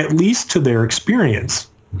have, at least to their experience,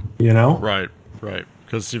 Right.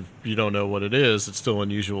 Because if you don't know what it is, it's still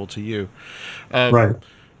unusual to you. Right.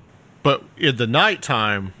 But in the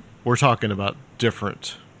nighttime, we're talking about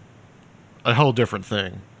a whole different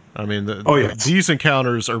thing. I mean, these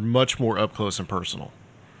encounters are much more up close and personal.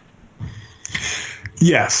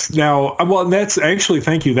 Yes. Now, well, that's actually,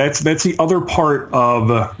 thank you. That's the other part of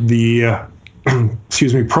the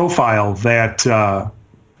profile that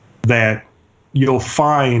you'll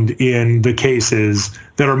find in the cases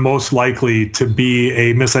that are most likely to be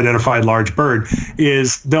a misidentified large bird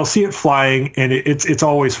is they'll see it flying and it's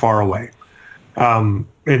always far away.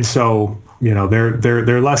 And so,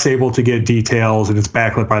 they're less able to get details, and it's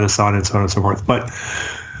backlit by the sun and so on and so forth. But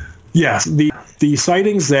yes, the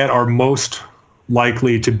sightings that are most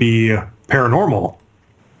likely to be paranormal,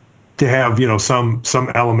 to have, some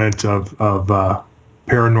element of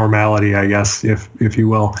paranormality, I guess, if you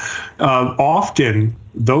will, often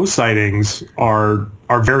those sightings are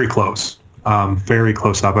very close. Very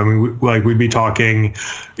close up. I mean, we'd be talking,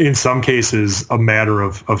 in some cases, a matter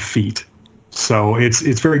of feet. So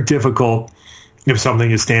it's very difficult if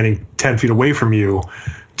something is standing 10 feet away from you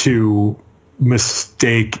to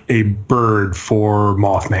mistake a bird for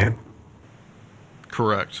Mothman.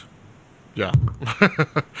 Correct. Yeah.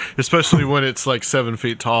 Especially when it's like 7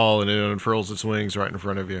 feet tall and it unfurls its wings right in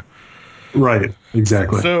front of you. Right.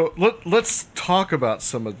 Exactly. So let's talk about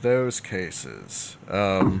some of those cases.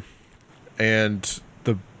 And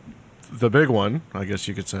the big one, I guess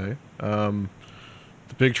you could say, the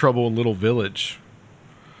Big Trouble in Little Village.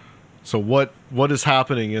 So what is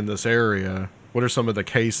happening in this area? What are some of the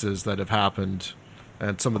cases that have happened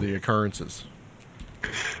and some of the occurrences?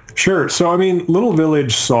 Sure. So, I mean, Little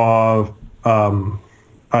Village saw a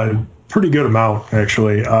pretty good amount,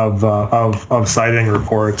 actually, of sighting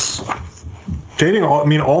reports dating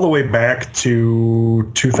all the way back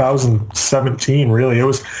to 2017. Really, it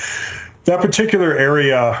was that particular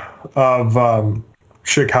area of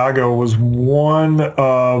Chicago was one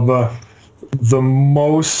of the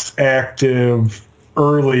most active,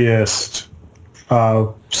 earliest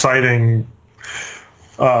sighting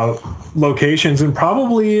locations, and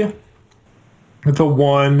probably the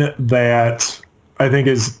one that I think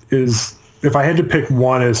is if I had to pick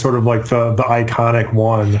one as sort of like the iconic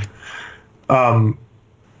one.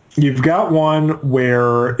 You've got one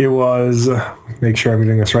where it was, make sure I'm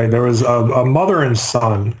getting this right, there was a mother and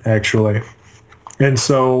son, actually. And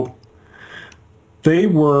so they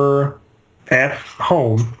were at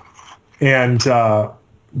home, and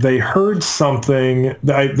they heard something.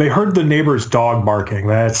 They heard the neighbor's dog barking.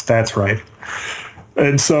 That's right.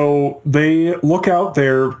 And so they look out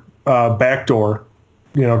their back door,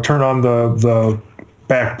 turn on the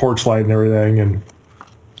back porch light and everything,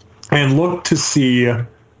 and look to see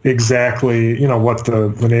exactly, what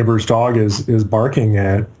the neighbor's dog is barking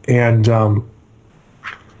at. And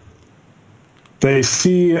they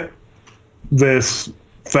see this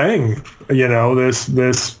thing,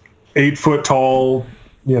 this 8 foot tall,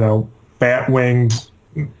 bat winged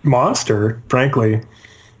monster, frankly,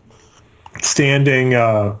 standing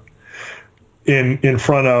in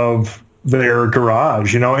front of their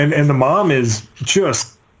garage, and the mom is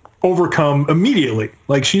just overcome immediately.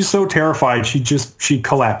 Like, she's so terrified, she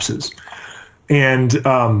collapses. And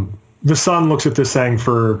the son looks at this thing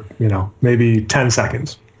for, maybe 10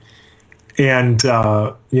 seconds. And,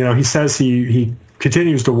 he says he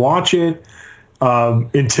continues to watch it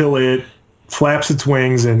until it flaps its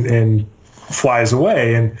wings and flies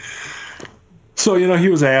away. And so, he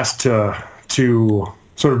was asked to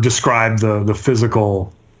sort of described the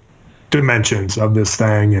physical dimensions of this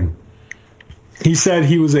thing, and he said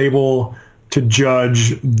he was able to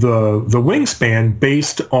judge the wingspan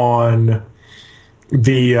based on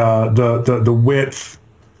the width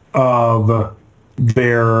of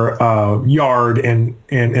their yard and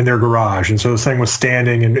their garage. And so this thing was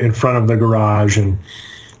standing in front of the garage, and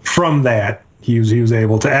from that he was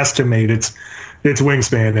able to estimate its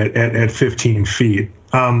wingspan at 15 feet.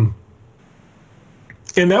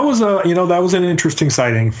 And that was an interesting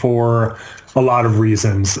sighting for a lot of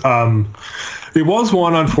reasons. It was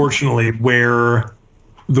one, unfortunately, where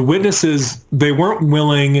the witnesses, they weren't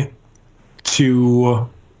willing to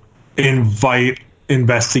invite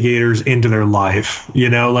investigators into their life. You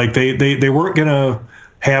know, like they weren't going to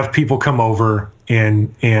have people come over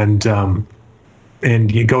and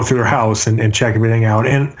you go through their house and check everything out.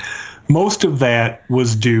 And most of that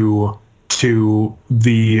was due to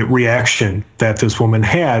the reaction that this woman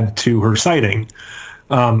had to her sighting.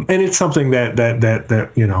 And it's something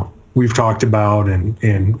that you know, we've talked about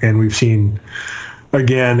and we've seen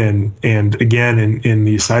again and again in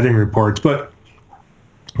these sighting reports. But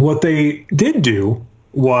what they did do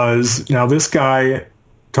was, now this guy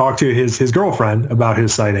talked to his girlfriend about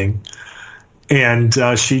his sighting, and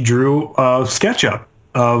she drew a sketch up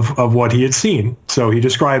of what he had seen. So he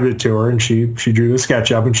described it to her, and she drew the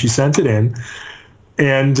sketch up and she sent it in.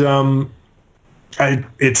 And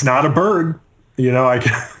it's not a bird, you know, I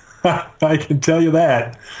can tell you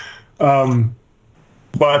that.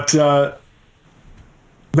 But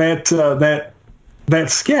that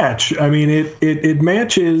sketch, I mean, it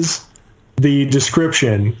matches the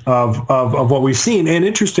description of what we've seen. And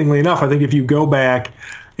interestingly enough, I think if you go back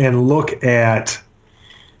and look at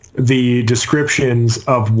the descriptions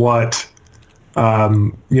of what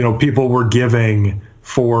people were giving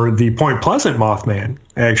for the Point Pleasant Mothman,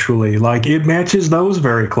 actually, like, it matches those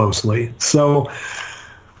very closely. So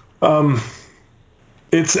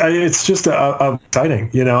it's just a sighting,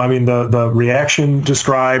 you know. I mean, the reaction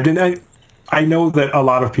described, and I know that a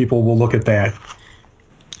lot of people will look at that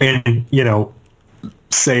and, you know,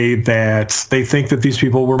 say that they think that these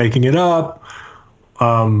people were making it up.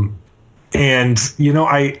 And, you know,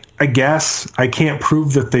 I guess I can't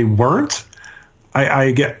prove that they weren't.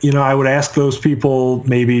 I get, you know, I would ask those people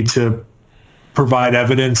maybe to provide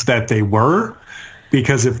evidence that they were,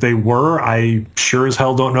 because if they were, I sure as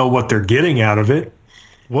hell don't know what they're getting out of it.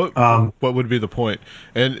 What would be the point?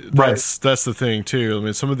 And that's the thing too. I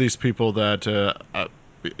mean, some of these people that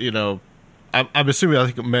you know, I'm assuming, I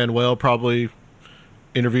think Manuel probably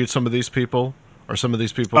interviewed some of these people, or some of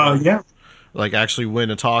these people like actually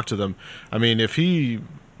went and talked to them. I mean, if he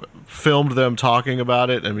filmed them talking about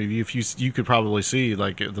it, I mean, if you could probably see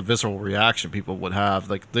like the visceral reaction people would have.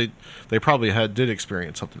 Like they probably did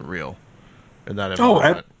experience something real in that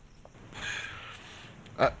environment.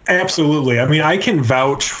 Absolutely. I mean, I can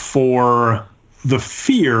vouch for the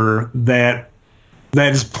fear that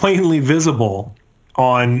is plainly visible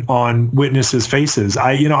on witnesses' faces.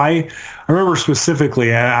 I remember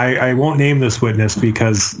specifically, I won't name this witness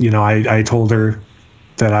because, you know, I told her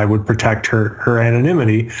that I would protect her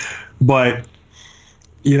anonymity, but,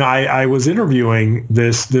 you know, I was interviewing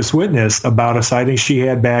this witness about a sighting she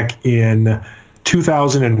had back in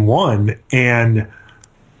 2001, and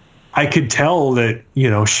I could tell that, you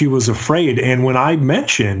know, she was afraid. And when I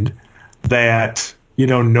mentioned that, you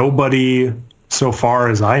know, nobody, so far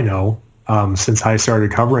as I know, since I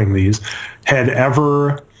started covering these, had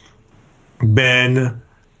ever been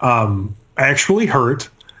actually hurt,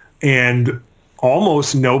 and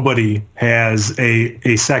almost nobody has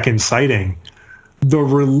a second sighting, the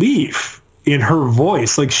relief in her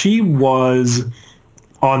voice, like she was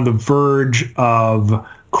on the verge of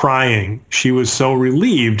crying. She was so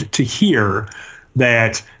relieved to hear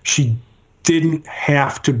that she didn't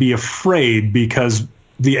have to be afraid, because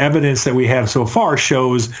the evidence that we have so far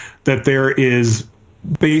shows that there is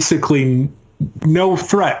basically no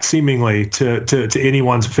threat, seemingly, to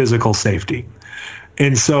anyone's physical safety.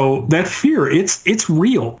 And so that fear, it's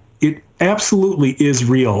real. It absolutely is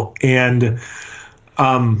real. And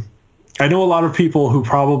I know a lot of people who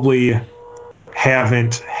probably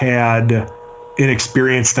haven't had an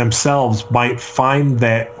experience themselves might find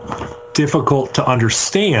that difficult to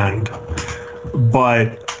understand,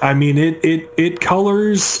 but I mean, it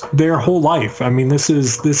colors their whole life. I mean, this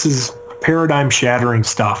is paradigm shattering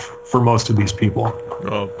stuff for most of these people.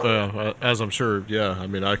 Oh, as I'm sure, yeah. I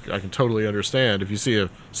mean, I can totally understand. If you see a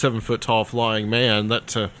 7 foot tall flying man, that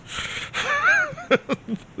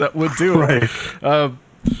that would do it. Right.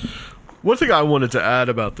 One thing I wanted to add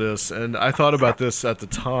about this, and I thought about this at the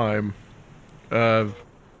time,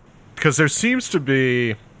 because there seems to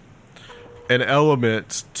be an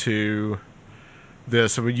element to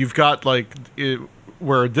this. I mean, you've got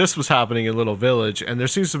where this was happening in Little Village, and there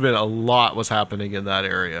seems to have been a lot was happening in that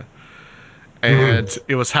area. And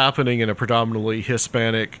it was happening in a predominantly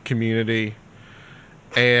Hispanic community.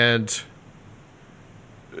 And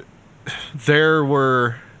there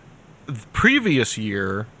were, the previous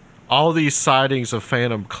year, all these sightings of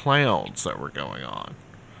phantom clowns that were going on.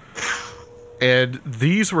 And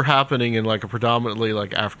these were happening in like a predominantly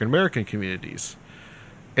like African American communities.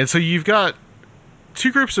 And so you've got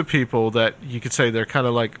two groups of people that you could say they're kind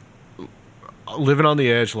of like living on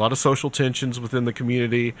the edge, a lot of social tensions within the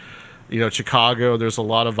community. You know, Chicago, there's a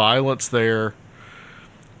lot of violence there.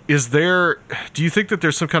 Do you think that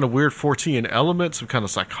there's some kind of weird Fortean element, some kind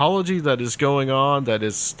of psychology that is going on that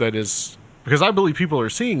is, because I believe people are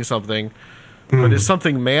seeing something, but is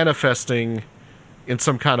something manifesting in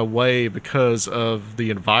some kind of way because of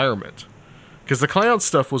the environment? Because the clown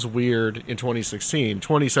stuff was weird in 2016.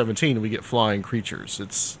 2017, we get flying creatures.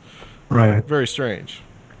 It's very strange.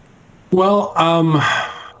 Well,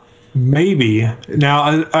 maybe.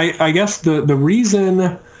 Now, I guess the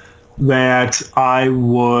reason that I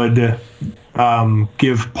would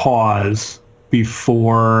give pause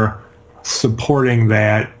before supporting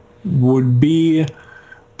that would be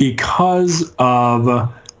because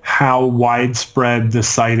of how widespread the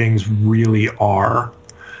sightings really are.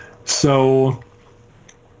 So,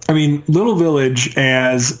 I mean, Little Village,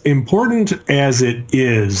 as important as it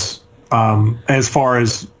is, as far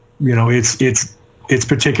as, you know, its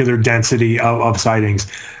particular density of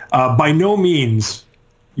sightings, by no means,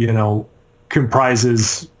 you know,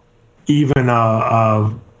 comprises even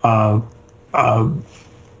a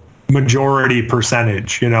majority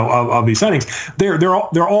percentage, you know, of these sightings. They're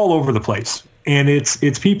all over the place, and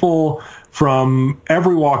it's people from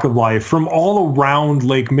every walk of life, from all around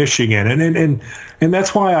Lake Michigan, and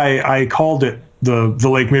that's why I called it the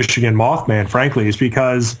Lake Michigan Mothman. Frankly, is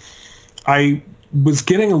because I was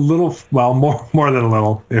getting a little, well, more than a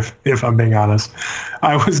little, if I'm being honest,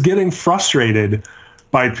 I was getting frustrated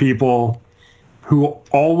by people who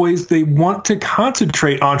always, they want to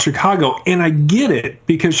concentrate on Chicago. And I get it,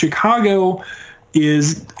 because Chicago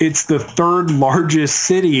it's the third largest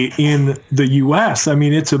city in the U.S. I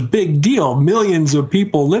mean, it's a big deal. Millions of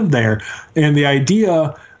people live there. And the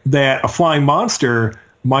idea that a flying monster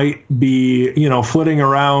might be, you know, flitting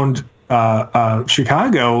around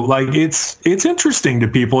Chicago, like it's interesting to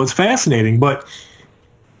people. It's fascinating. But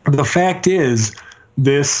the fact is,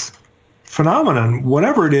 this phenomenon,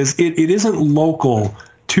 whatever it is, it isn't local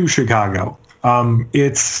to Chicago.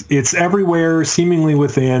 It's everywhere, seemingly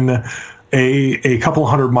within a couple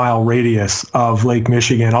 100-mile radius of Lake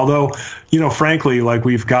Michigan. Although, you know, frankly, like,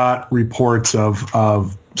 we've got reports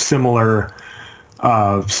of similar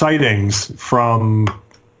sightings from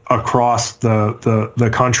across the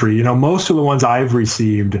country. You know, most of the ones I've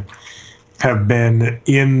received have been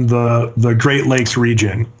in the Great Lakes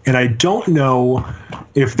region. And I don't know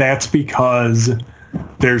if that's because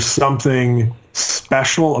there's something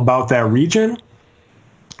special about that region,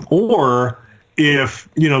 or if,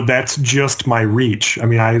 you know, that's just my reach. I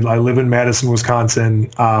mean, I live in Madison, Wisconsin.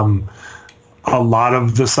 A lot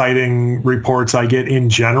of the sighting reports I get in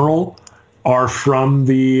general are from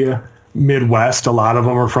the Midwest. A lot of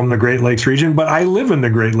them are from the Great Lakes region, but I live in the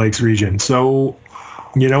Great Lakes region. So,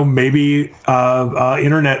 you know, maybe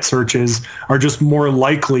internet searches are just more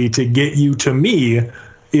likely to get you to me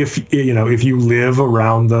if you live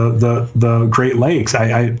around the Great Lakes.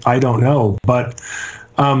 I don't know, but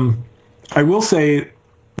I will say,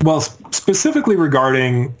 well, specifically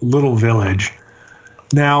regarding Little Village.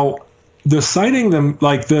 Now, the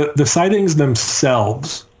sightings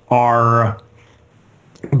themselves are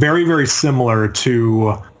very, very similar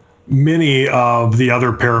to many of the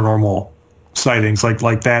other paranormal sightings,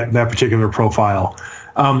 like that particular profile.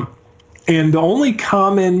 And the only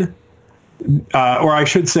common, or I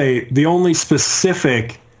should say, the only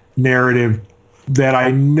specific narrative that I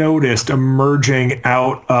noticed emerging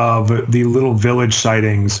out of the Little Village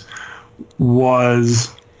sightings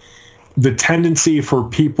was the tendency for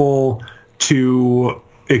people to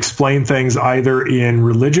explain things either in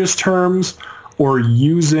religious terms or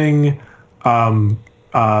using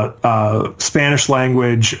Spanish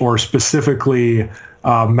language, or specifically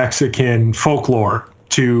Mexican folklore,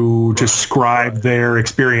 to describe their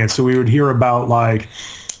experience. So we would hear about like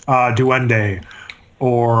duende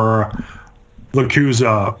or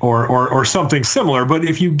Lacuza or something similar. But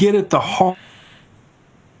if you get at the heart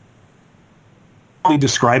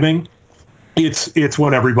describing, it's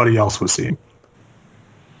what everybody else was seeing.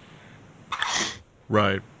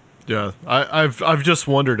 Right. Yeah, I've just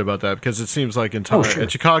wondered about that because it seems like in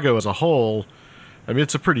Chicago as a whole, I mean,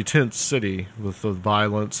 it's a pretty tense city with the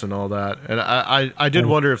violence and all that. And I did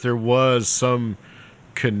wonder if there was some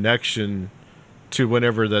connection to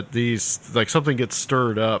whenever that these, like, something gets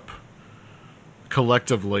stirred up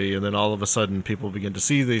collectively, and then all of a sudden people begin to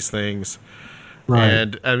see these things.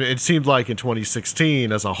 Right. And it seemed like in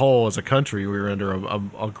 2016, as a whole, as a country, we were under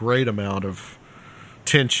a great amount of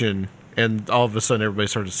tension. And all of a sudden, everybody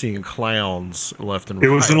started seeing clowns left and right.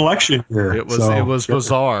 It was an election year. It was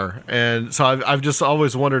bizarre, and so I've just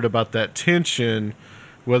always wondered about that tension,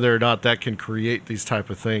 whether or not that can create these type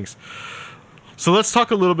of things. So let's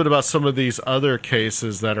talk a little bit about some of these other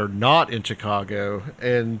cases that are not in Chicago.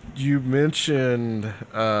 And you mentioned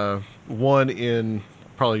one in,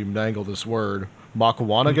 probably mangle this word,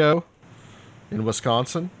 Mukwonago in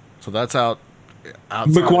Wisconsin. So that's outside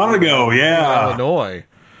Mukwonago, yeah, Illinois.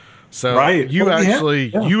 So right. You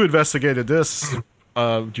you investigated this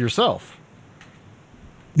yourself.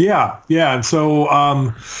 Yeah. And so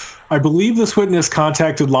I believe this witness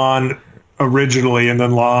contacted Lon originally, and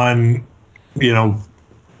then Lon,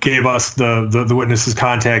 gave us the witness's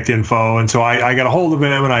contact info. And so I got a hold of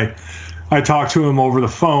him, and I talked to him over the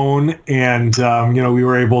phone, and we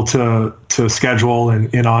were able to schedule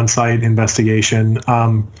an on-site investigation.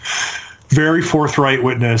 Very forthright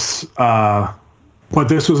witness. But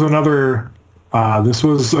this was another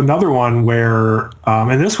one where,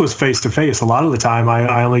 and this was face to face. A lot of the time,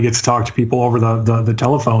 I only get to talk to people over the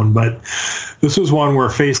telephone, but this was one where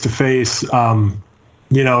face to face.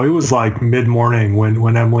 It was like mid morning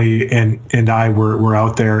when Emily and I were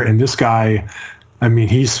out there, and this guy, I mean,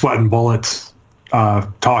 he's sweating bullets,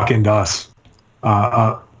 talking to us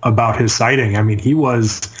about his sighting. I mean, he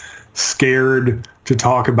was scared to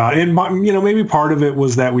talk about it. And maybe part of it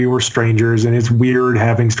was that we were strangers, and it's weird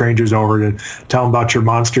having strangers over to tell them about your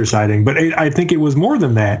monster sighting. But I think it was more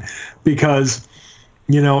than that, because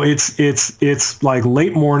it's like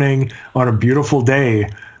late morning on a beautiful day,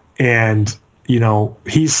 and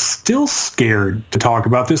he's still scared to talk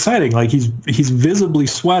about this sighting. Like he's visibly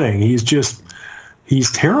sweating.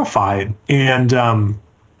 He's terrified. And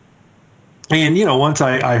once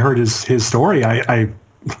I heard his story, I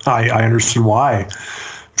understood why.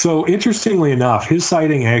 So interestingly enough, his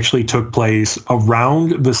sighting actually took place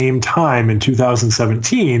around the same time in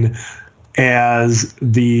 2017 as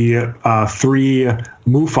the 3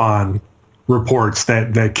 MUFON reports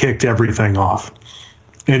that kicked everything off.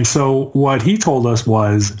 And so what he told us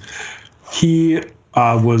was he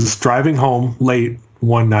was driving home late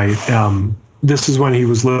one night. This is when he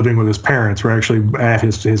was living with his parents. We're actually at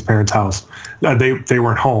his parents' house. They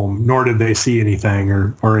weren't home, nor did they see anything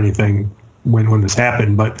or anything when this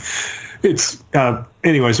happened. But it's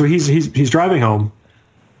anyway. So he's driving home.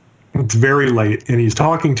 It's very late, and he's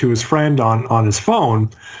talking to his friend on his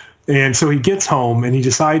phone. And so he gets home, and he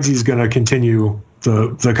decides he's going to continue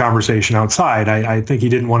the conversation outside. I think he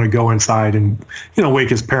didn't want to go inside and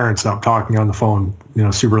wake his parents up talking on the phone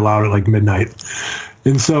super loud at like midnight.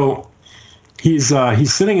 And so he's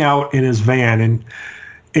sitting out in his van,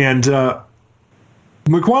 and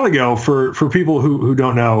Mukwonago, for people who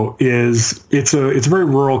don't know, it's a very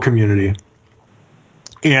rural community,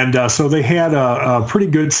 and so they had a pretty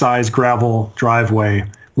good sized gravel driveway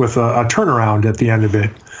with a turnaround at the end of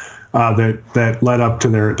it that led up to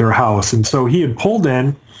their house. And so he had pulled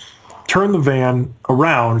in, turned the van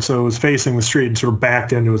around so it was facing the street, and sort of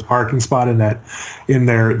backed into his parking spot in their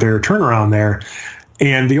turnaround there.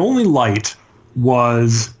 And the only light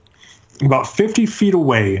was about 50 feet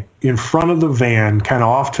away in front of the van, kind of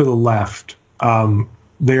off to the left.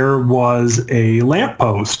 There was a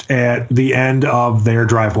lamppost at the end of their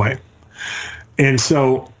driveway. And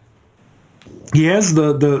so he has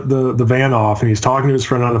the van off, and he's talking to his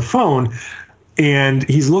friend on the phone, and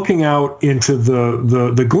he's looking out into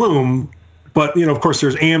the gloom. But, of course,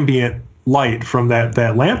 there's ambient light from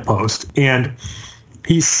that lamppost, and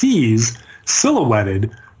he sees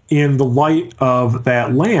silhouetted in the light of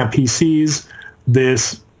that lamp, he sees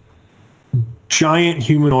this giant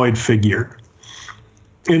humanoid figure.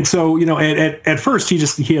 And so, at first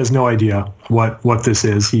he has no idea what this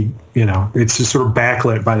is. It's just sort of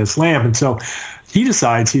backlit by this lamp. And so he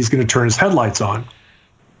decides he's going to turn his headlights on.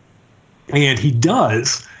 And he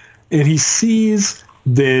does. And he sees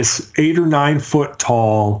this 8 or 9 foot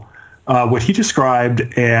tall, what he described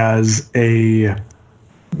as a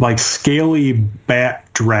scaly bat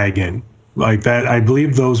dragon, like that. I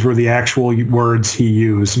believe those were the actual words he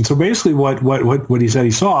used. And so basically what he said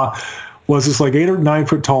he saw was this 8 or 9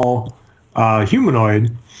 foot tall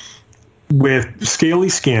humanoid with scaly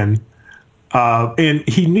skin, And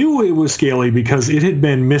he knew it was scaly because it had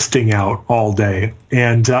been misting out all day.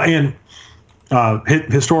 And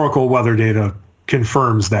historical weather data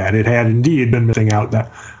confirms that. It had indeed been misting out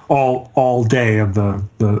that all day of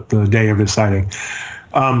the day of his sighting.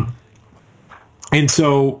 And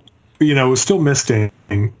so, it was still misting.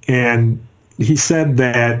 And he said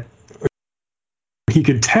that he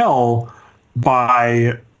could tell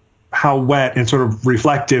by how wet and sort of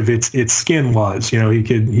reflective its skin was. He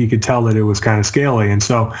could tell that it was kind of scaly. And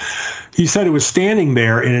so he said it was standing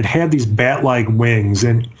there and it had these bat-like wings,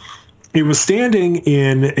 and it was standing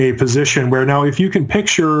in a position where, now if you can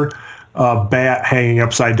picture a bat hanging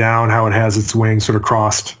upside down, how it has its wings sort of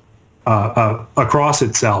crossed across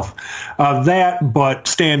itself, but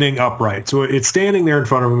standing upright. So it's standing there in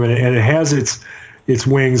front of him, and it has its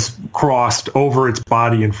wings crossed over its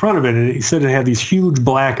body in front of it. And he said it had these huge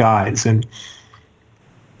black eyes, and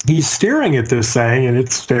he's staring at this thing, and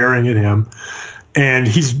it's staring at him. And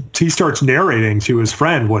he starts narrating to his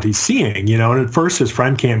friend what he's seeing, and at first his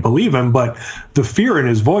friend can't believe him, but the fear in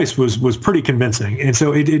his voice was pretty convincing. And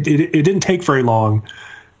so it didn't take very long,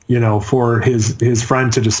 for his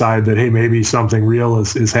friend to decide that, hey, maybe something real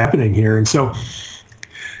is happening here. And so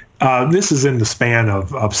this is in the span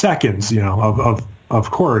of seconds,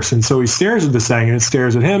 of course. And so he stares at this thing, and it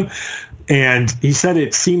stares at him. And he said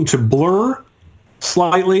it seemed to blur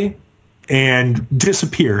slightly and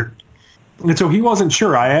disappeared. And so he wasn't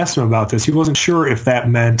sure. I asked him about this. He wasn't sure if that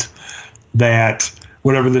meant that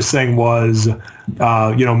whatever this thing was,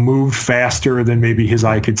 moved faster than maybe his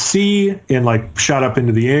eye could see and shot up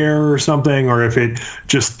into the air or something, or if it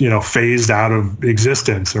just, phased out of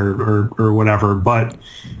existence or whatever. But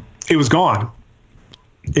it was gone.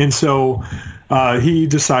 And so he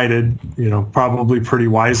decided, probably pretty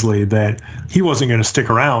wisely, that he wasn't going to stick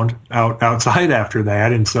around outside after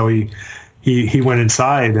that. And so he went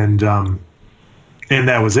inside, and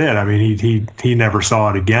that was it. I mean, he never saw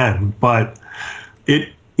it again. But it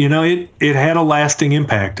had a lasting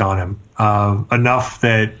impact on him, enough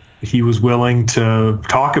that he was willing to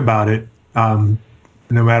talk about it, no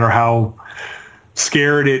matter how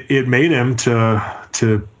scared it made him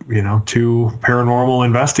to paranormal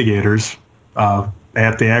investigators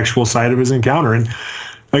at the actual site of his encounter. And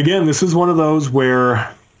again, this is one of those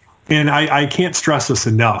where, and I can't stress this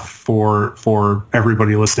enough for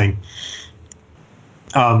everybody listening.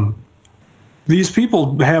 These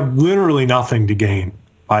people have literally nothing to gain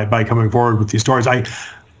by coming forward with these stories. I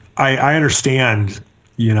understand,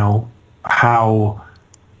 how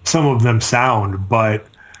some of them sound, but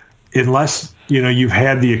unless, you've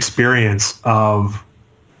had the experience of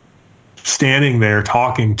standing there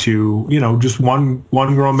talking to, just one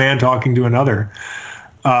grown man talking to another,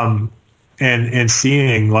 and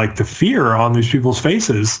seeing the fear on these people's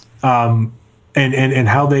faces, and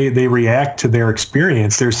how they react to their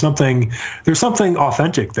experience. There's something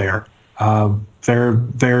authentic there. They're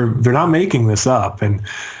not making this up, and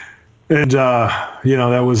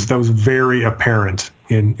that was very apparent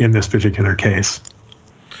in this particular case.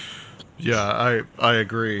 Yeah, I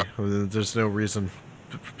agree. I mean, there's no reason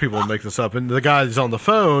people make this up. And the guy who's on the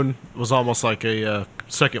phone was almost like a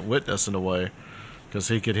second witness in a way, because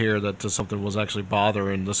he could hear that something was actually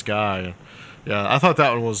bothering this guy. Yeah, I thought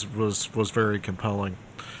that one was very compelling.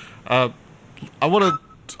 I want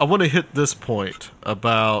to hit this point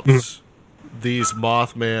about these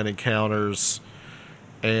Mothman encounters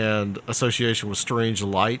and association with strange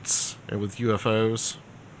lights and with UFOs.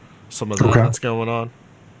 Some of that that's going on.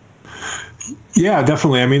 Yeah,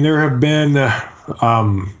 definitely. I mean, there have been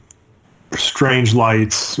strange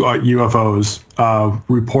lights, UFOs,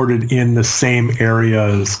 reported in the same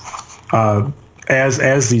areas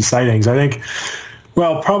as these sightings. I think,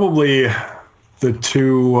 probably the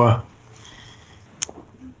two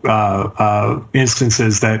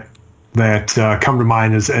instances that come to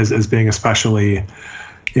mind as being especially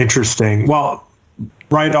interesting. Well,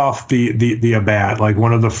 right off the bat,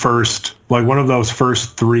 one of those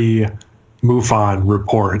first three MUFON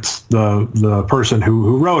reports, the person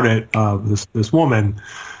who wrote it, this woman,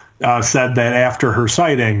 said that after her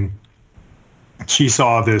sighting, she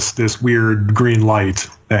saw this weird green light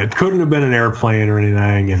that couldn't have been an airplane or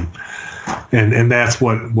anything, and that's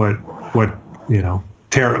what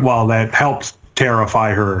that helped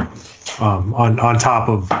terrify her, on top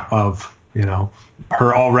of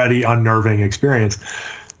her already unnerving experience.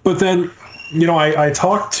 But then, I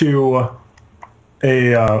talked to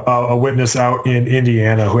a witness out in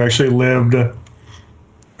Indiana who actually lived,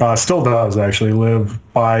 still does actually live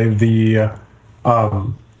by the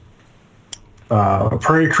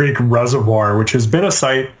Prairie Creek Reservoir, which has been a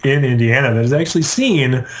site in Indiana that has actually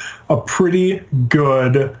seen a pretty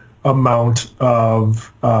good amount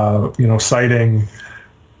of sighting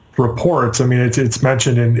reports. I mean, it's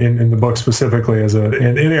mentioned in the book specifically as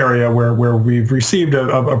an area where we've received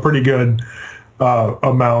a pretty good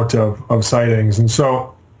amount of sightings. And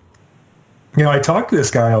so, I talked to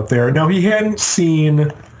this guy out there. Now, he hadn't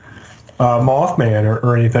seen Mothman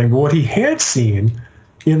or anything, but what he had seen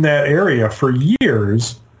in that area for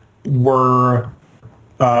years were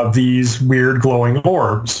these weird glowing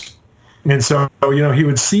orbs. And so, he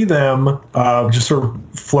would see them just sort of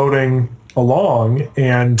floating along,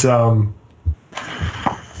 and they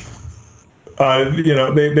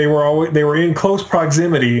were in close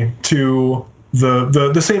proximity to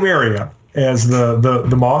the same area as the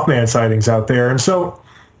Mothman sightings out there. And so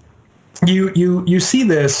you see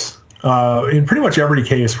this in pretty much every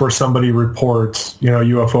case where somebody reports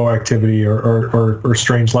UFO activity or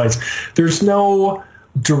strange lights. There's no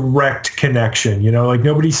direct connection, like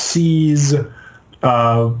nobody sees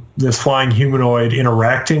this flying humanoid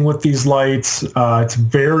interacting with these lights. It's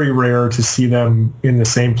very rare to see them in the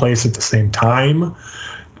same place at the same time.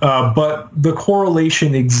 But the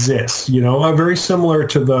correlation exists, very similar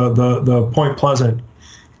to the Point Pleasant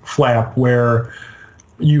flap, where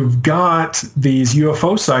you've got these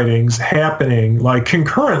UFO sightings happening like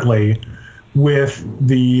concurrently with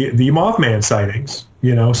the Mothman sightings,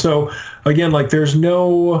 So again, like there's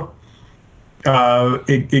no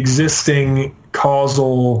existing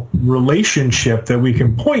causal relationship that we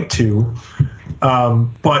can point to.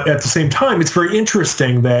 But at the same time, it's very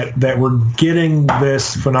interesting that we're getting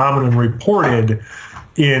this phenomenon reported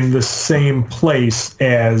in the same place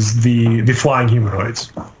as the flying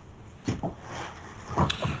humanoids.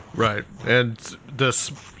 Right. And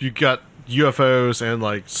you got UFOs and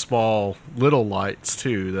like small little lights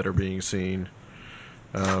too that are being seen,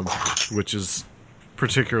 which is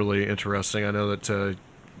particularly interesting. I know that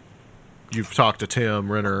you've talked to Tim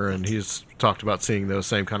Renner, and he's talked about seeing those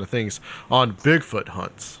same kind of things on Bigfoot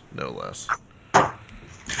hunts, no less.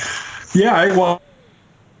 Yeah, well,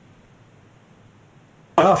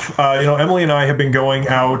 Emily and I have been going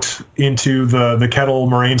out into the Kettle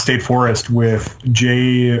Moraine State Forest with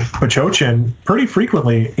Jay Pachochin pretty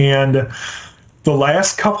frequently, and the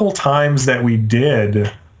last couple times that we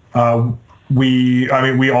did, we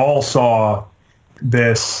all saw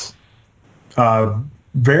this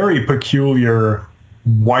very peculiar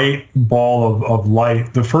white ball of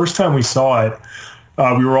light. The first time we saw it,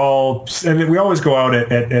 we were all, and we always go out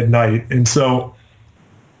at night. And so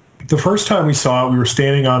the first time we saw it, we were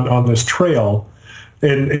standing on this trail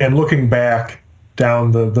and looking back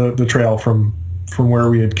down the trail from where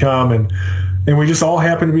we had come. And we just all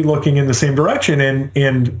happened to be looking in the same direction.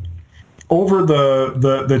 And over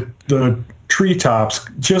the treetops,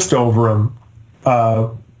 just over them,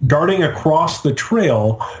 darting across the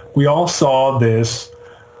trail, we all saw this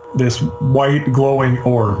white glowing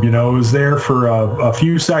orb. It was there for a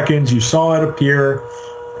few seconds. You saw it appear,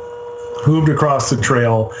 moved across the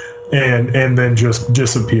trail, and then just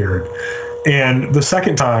disappeared. And the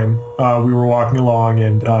second time we were walking along,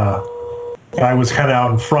 and I was kind of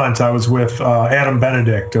out in front. I was with Adam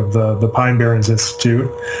Benedict of the Pine Barrens Institute,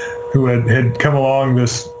 who had come along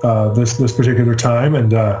this particular time,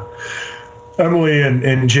 and Emily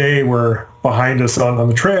and Jay were behind us on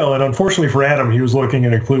the trail. And unfortunately for Adam, he was looking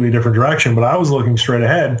in a completely different direction, but I was looking straight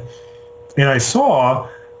ahead. And I saw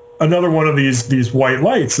another one of these white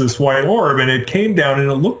lights, this white orb, and it came down,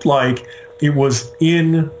 and it looked like it was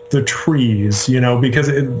in the trees, because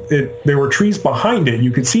there were trees behind it.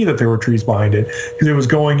 You could see that there were trees behind it because it was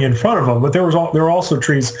going in front of them, but there were also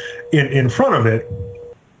trees in front of it.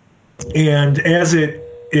 And as it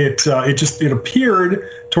appeared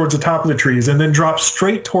towards the top of the trees and then dropped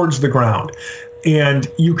straight towards the ground. And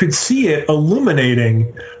you could see it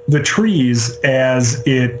illuminating the trees as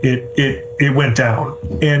it went down.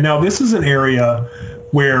 And now this is an area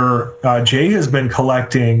where Jay has been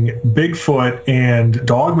collecting Bigfoot and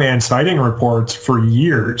Dogman sighting reports for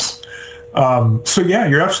years. So yeah,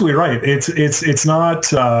 you're absolutely right. It's not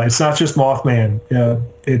just Mothman.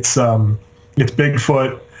 It's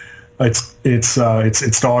Bigfoot.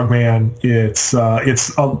 It's Dogman. It's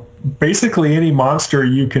basically any monster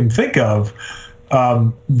you can think of.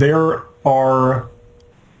 There are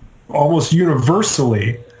almost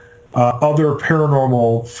universally other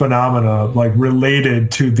paranormal phenomena like related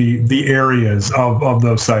to the areas of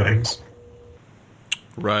those sightings.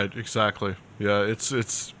 Right. Exactly. Yeah.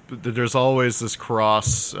 It's there's always this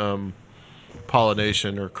cross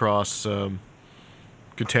pollination or cross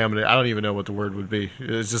contaminate. I don't even know what the word would be.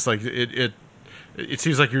 It's just like it it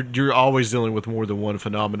seems like you're always dealing with more than one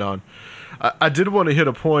phenomenon. I did want to hit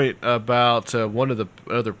a point about one of the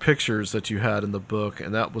other pictures that you had in the book,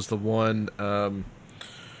 and that was the one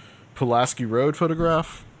Pulaski Road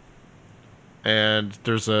photograph. And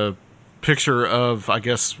there's a picture of, I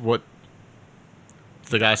guess, what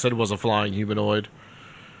the guy said was a flying humanoid,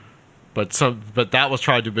 but that was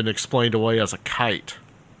tried to have been explained away as a kite.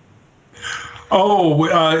 Oh,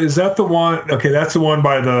 is that the one? Okay, that's the one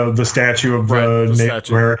by the statue of the Native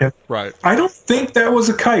American. Right. I don't think that was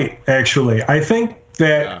a kite, actually. I think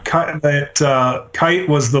that kite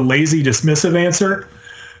was the lazy, dismissive answer.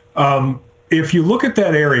 If you look at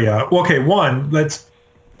that area, okay, let's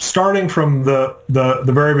starting from the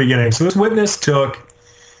very beginning. So this witness took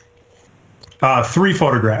 3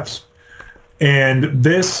 photographs, and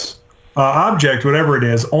this object, whatever it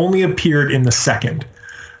is, only appeared in the second.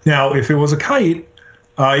 Now, if it was a kite,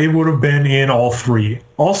 it would have been in all 3.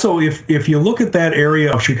 Also, if you look at that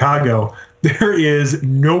area of Chicago, there is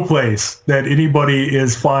no place that anybody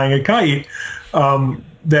is flying a kite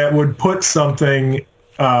that would put something,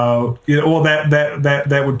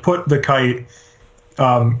 that would put the kite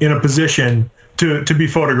in a position to be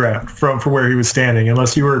photographed from where he was standing,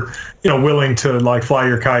 unless you were, willing to like fly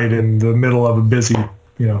your kite in the middle of a busy,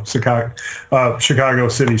 Chicago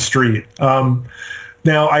city street.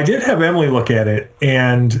 Now, I did have Emily look at it,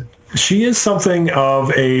 and she is something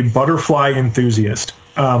of a butterfly enthusiast.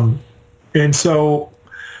 And so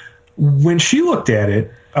when she looked at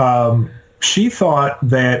it, she thought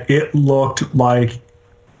that it looked like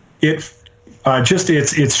it just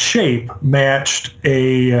its shape matched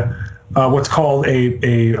a what's called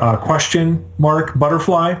a question mark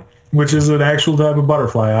butterfly, which is an actual type of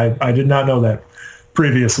butterfly. I did not know that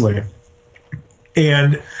previously.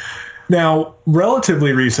 And now,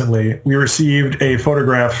 relatively recently, we received a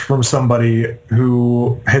photograph from somebody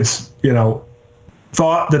who had,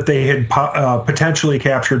 thought that they had potentially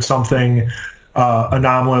captured something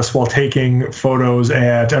anomalous while taking photos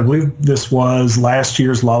at, I believe this was last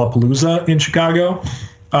year's Lollapalooza in Chicago.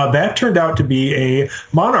 That turned out to be a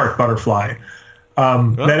monarch butterfly.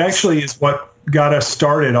 That actually is what got us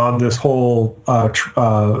started on this whole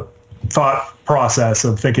thought process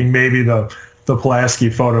of thinking maybe the Pulaski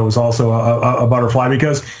photo is also a butterfly,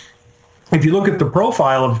 because if you look at the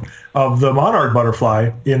profile of the monarch butterfly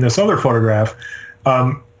in this other photograph,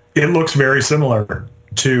 it looks very similar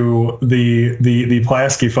to the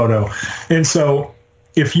Pulaski photo. And so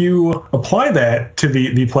if you apply that to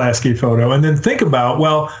the Pulaski photo and then think about,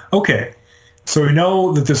 well, okay, so we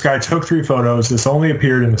know that this guy took 3 photos. This only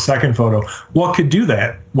appeared in the second photo. What could do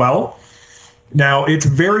that? Well, now it's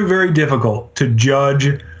very, very difficult to judge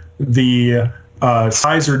the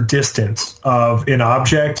size or distance of an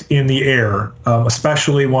object in the air,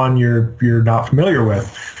 especially one you're not familiar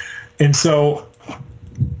with. And so,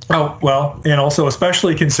 and also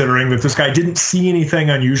especially considering that this guy didn't see anything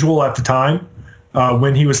unusual at the time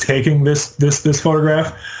when he was taking this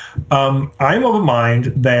photograph. I'm of a mind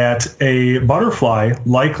that a butterfly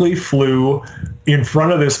likely flew in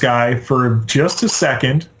front of this guy for just a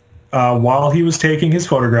second while he was taking his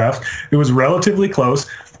photographs. It was relatively close.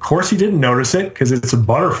 Of course, he didn't notice it because it's a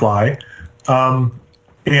butterfly.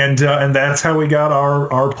 And that's how we got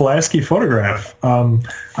our Pulaski photograph.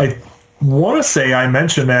 I want to say I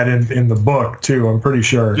mentioned that in the book, too. I'm pretty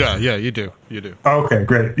sure. Yeah, you do. Okay,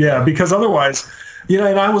 great. Yeah, because otherwise,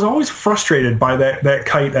 and I was always frustrated by that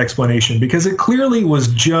kite explanation, because it clearly was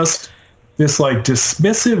just this like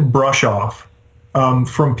dismissive brush off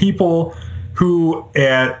from people who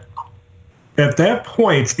at that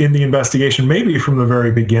point in the investigation, maybe from the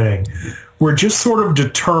very beginning, were just sort of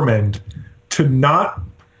determined to not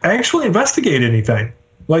actually investigate anything.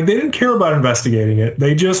 Like, they didn't care about investigating it.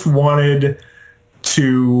 They just wanted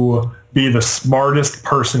to be the smartest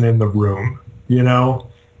person in the room, And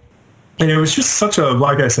it was just such a,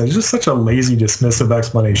 like I said, just such a lazy, dismissive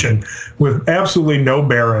explanation with absolutely no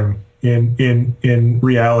bearing in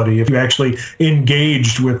reality if you actually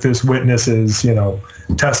engaged with this witness's,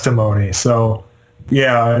 testimony. So,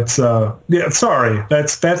 yeah, it's sorry.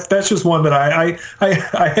 That's just one that I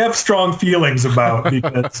have strong feelings about,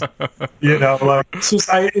 because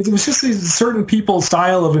it was just a certain people's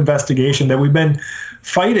style of investigation that we've been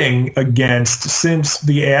fighting against since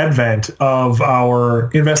the advent of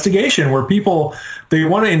our investigation, where people, they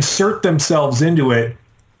want to insert themselves into it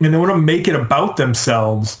and they want to make it about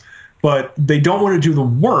themselves, but they don't want to do the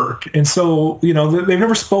work. And so, they've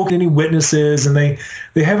never spoken to any witnesses, and they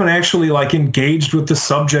haven't actually engaged with the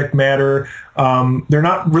subject matter. They're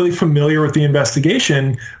not really familiar with the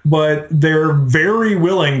investigation, but they're very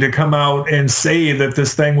willing to come out and say that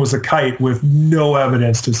this thing was a kite with no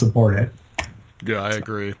evidence to support it. Yeah, I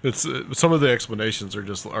agree. It's some of the explanations are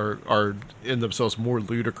just are in themselves more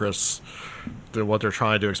ludicrous than what they're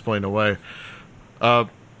trying to explain away.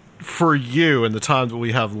 For you, in the time that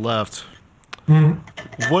we have left,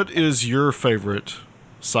 what is your favorite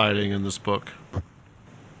sighting in this book?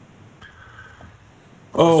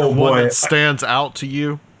 Oh one boy, that stands out to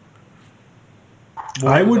you?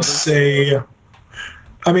 I would say,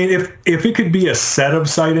 I mean, if it could be a set of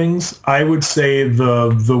sightings, I would say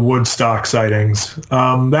the Woodstock sightings.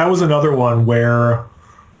 That was another one where,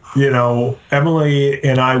 Emily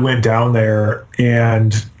and I went down there,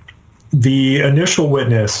 and the initial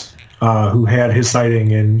witness who had his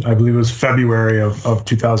sighting in, I believe it was February of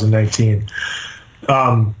 2019.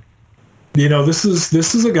 This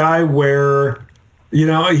is a guy where,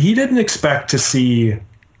 he didn't expect to see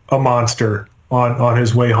a monster on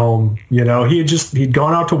his way home. He'd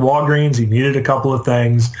gone out to Walgreens. He needed a couple of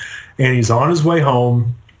things, and he's on his way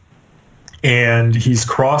home, and he's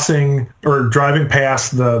crossing or driving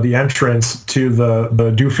past the entrance to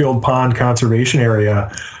the Dewfield Pond Conservation Area,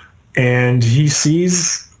 and he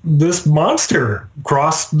sees this monster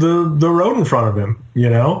cross the road in front of him.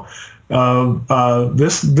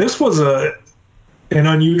 This was an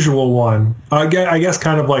unusual one. I guess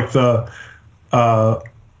kind of like the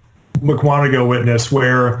McWanago witness,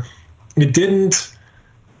 where it didn't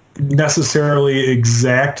necessarily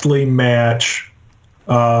exactly match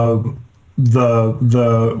or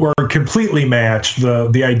completely match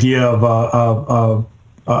the idea of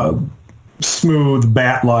a smooth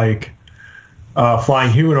bat-like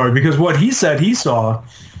flying humanoid, because what he said he saw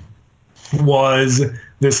was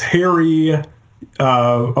this hairy,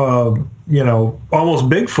 almost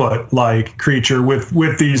Bigfoot-like creature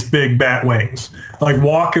with these big bat wings, like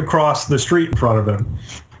walk across the street in front of him.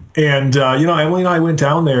 And, Emily and I went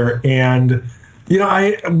down there, and,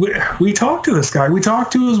 we talked to this guy. We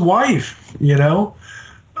talked to his wife, They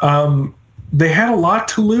had a lot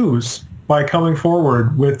to lose by coming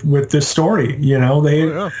forward with this story.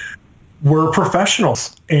 They were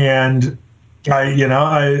professionals, and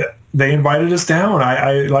they invited us down.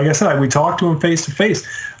 Like I said, we talked to them face to face.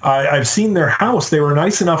 I've seen their house. They were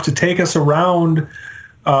nice enough to take us around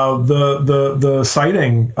the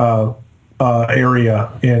sighting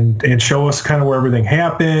area and show us kind of where everything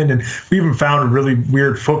happened. And we even found a really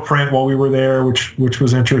weird footprint while we were there, which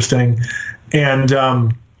was interesting. And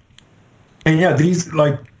yeah, these,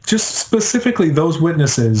 just specifically those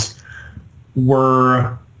witnesses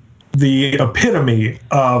were the epitome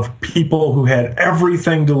of people who had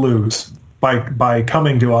everything to lose by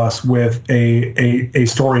coming to us with a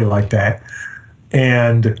story like that.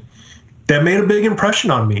 And that made a big impression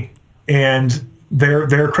on me. And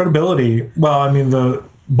their credibility,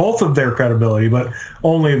 both of their credibility, but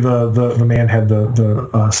only the man had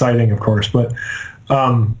the sighting, of course. But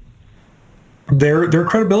their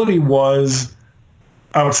credibility was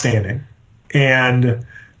outstanding. And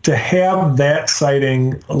to have that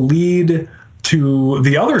sighting lead to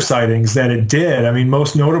the other sightings that it did,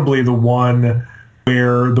 most notably the one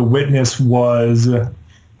where the witness was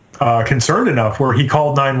concerned enough where he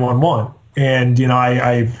called 911. And,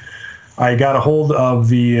 I got a hold of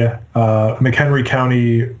the McHenry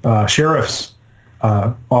County Sheriff's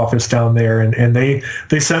office down there, and they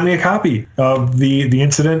sent me a copy of the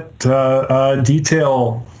incident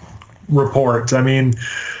detail report.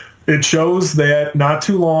 It shows that not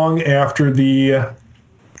too long after the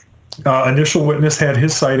initial witness had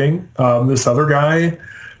his sighting, this other guy,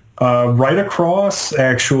 right across,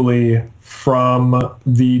 actually, from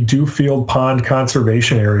the Dewfield Pond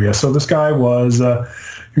Conservation Area. So this guy was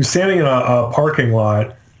he was standing in a parking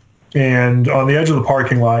lot, and on the edge of the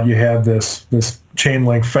parking lot, you have this chain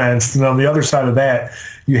link fence, and on the other side of that,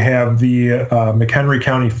 you have the McHenry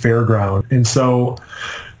County Fairground. And so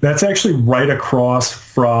that's actually right across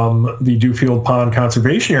from the Dewfield Pond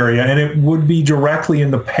Conservation Area, and it would be directly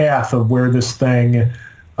in the path of where this thing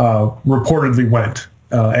reportedly went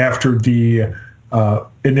after the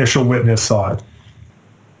initial witness saw it.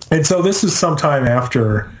 And so this is sometime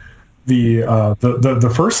after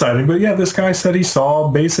the first sighting, but yeah, this guy said he saw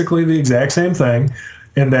basically the exact same thing,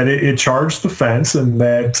 and that it charged the fence, and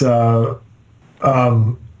that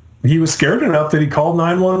he was scared enough that he called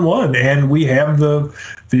 911, and we have the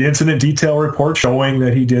incident detail report showing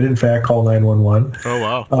that he did in fact call 911.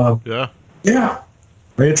 Oh wow! Yeah.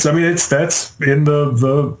 That's in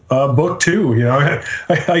the book too.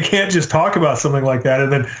 I can't just talk about something like that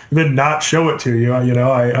and then not show it to you.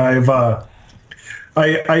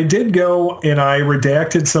 I did go and I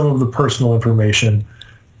redacted some of the personal information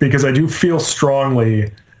because I do feel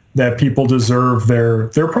strongly that people deserve their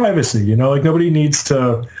privacy. Nobody needs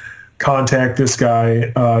to contact this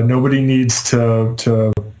guy. Nobody needs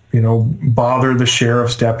to bother the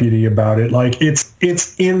sheriff's deputy about it. Like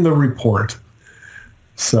it's in the report.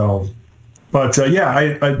 So, but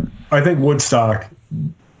I think Woodstock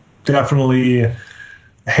definitely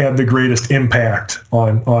had the greatest impact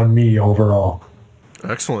on me overall.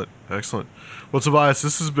 Excellent. Well, Tobias,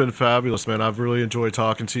 this has been fabulous, man. I've really enjoyed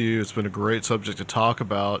talking to you. It's been a great subject to talk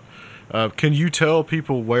about. Can you tell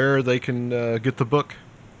people where they can get the book?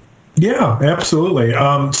 Yeah, absolutely.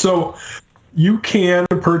 So you can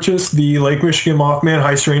purchase the Lake Michigan Mothman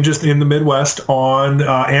High Strangest in the Midwest on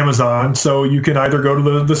Amazon. So you can either go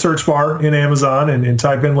to the search bar in Amazon and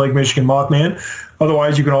type in Lake Michigan Mothman.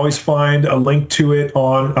 Otherwise, you can always find a link to it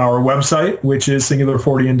on our website, which is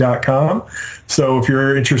singularfortean.com. So if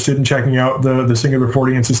you're interested in checking out the Singular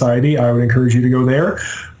Fortean Society, I would encourage you to go there.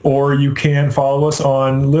 Or you can follow us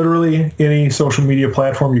on literally any social media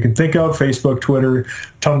platform you can think of: Facebook, Twitter,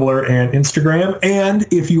 Tumblr, and Instagram. And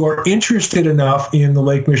if you are interested enough in the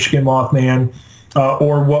Lake Michigan Mothman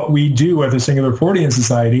or what we do at the Singular Fortean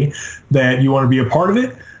Society that you want to be a part of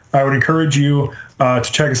it, I would encourage you to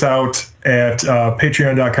check us out at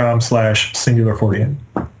patreon.com/singularfortean.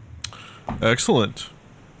 Excellent.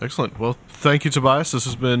 Well, thank you, Tobias. This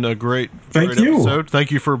has been a great episode. Thank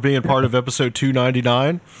you for being part of episode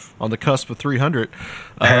 299 on the cusp of 300.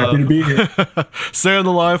 Happy to be here. Stay on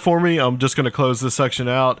the line for me. I'm just going to close this section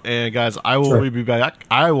out. And guys, I will be back.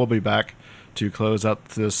 I will be back to close out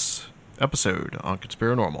this episode on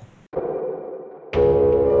Conspiranormal.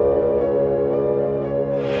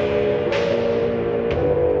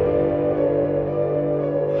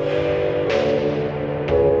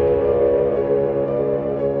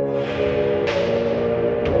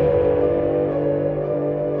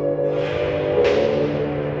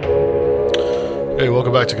 Hey,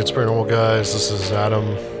 welcome back to Conspiranormal, guys. This is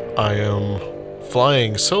Adam. I am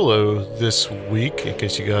flying solo this week, in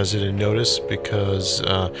case you guys didn't notice, because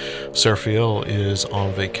Seraphiel is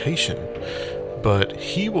on vacation. But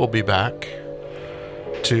he will be back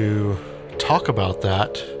to talk about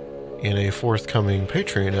that in a forthcoming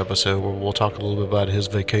Patreon episode, where we'll talk a little bit about his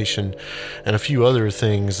vacation and a few other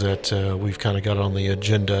things that we've kind of got on the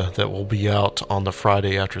agenda that will be out on the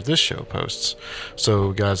Friday after this show posts.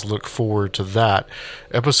 So guys, look forward to that.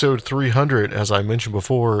 Episode 300, as I mentioned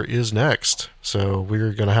before, is next. So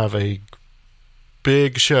we're going to have a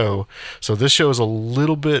big show. So this show is a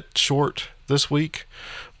little bit short this week,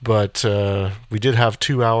 but we did have a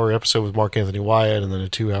 2-hour episode with Mark Anthony Wyatt, and then a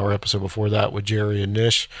 2-hour episode before that with Jerry and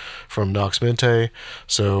Nish from Nox Mente.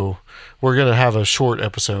 So we're going to have a short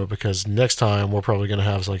episode, because next time we're probably going to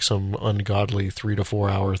have like some ungodly 3 to 4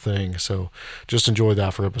 hour thing. So just enjoy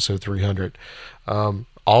that for episode 300.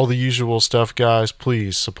 All the usual stuff, guys.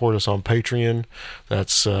 Please support us on Patreon.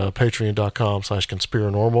 That's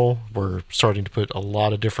patreon.com/conspiranormal. We're starting to put a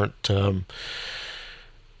lot of different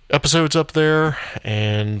episodes up there,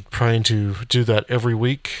 and trying to do that every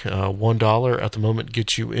week. $1 at the moment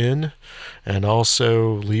gets you in. And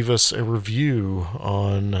also leave us a review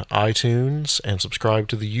on iTunes and subscribe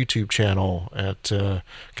to the YouTube channel at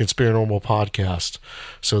Conspiranormal Podcast.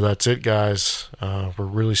 So that's it, guys. We're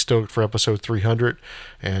really stoked for episode 300,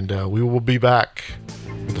 and we will be back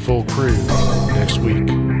with the full crew next week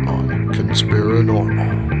on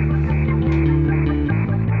Conspiranormal.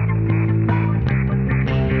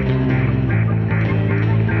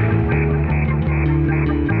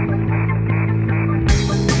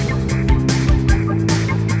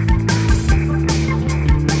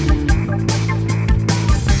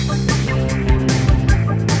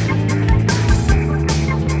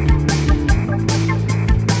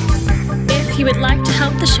 If you would like to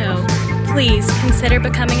help the show, please consider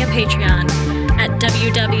becoming a Patreon at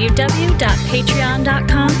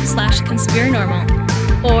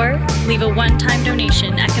www.patreon.com/conspiranormal, or leave a one-time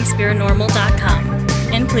donation at conspiranormal.com.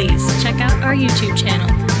 And please check out our YouTube channel,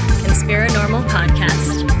 Conspiranormal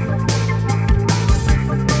Podcast.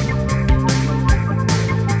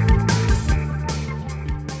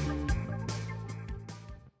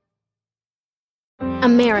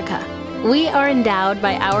 America. We are endowed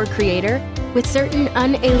by our Creator with certain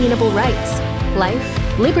unalienable rights: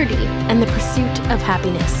 life, liberty, and the pursuit of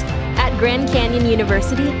happiness. At Grand Canyon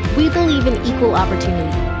University, we believe in equal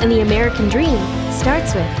opportunity, and the American dream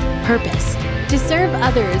starts with purpose. To serve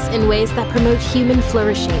others in ways that promote human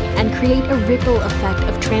flourishing and create a ripple effect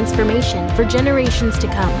of transformation for generations to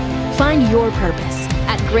come. Find your purpose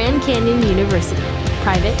at Grand Canyon University.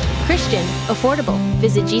 Private, Christian, affordable.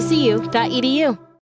 Visit gcu.edu.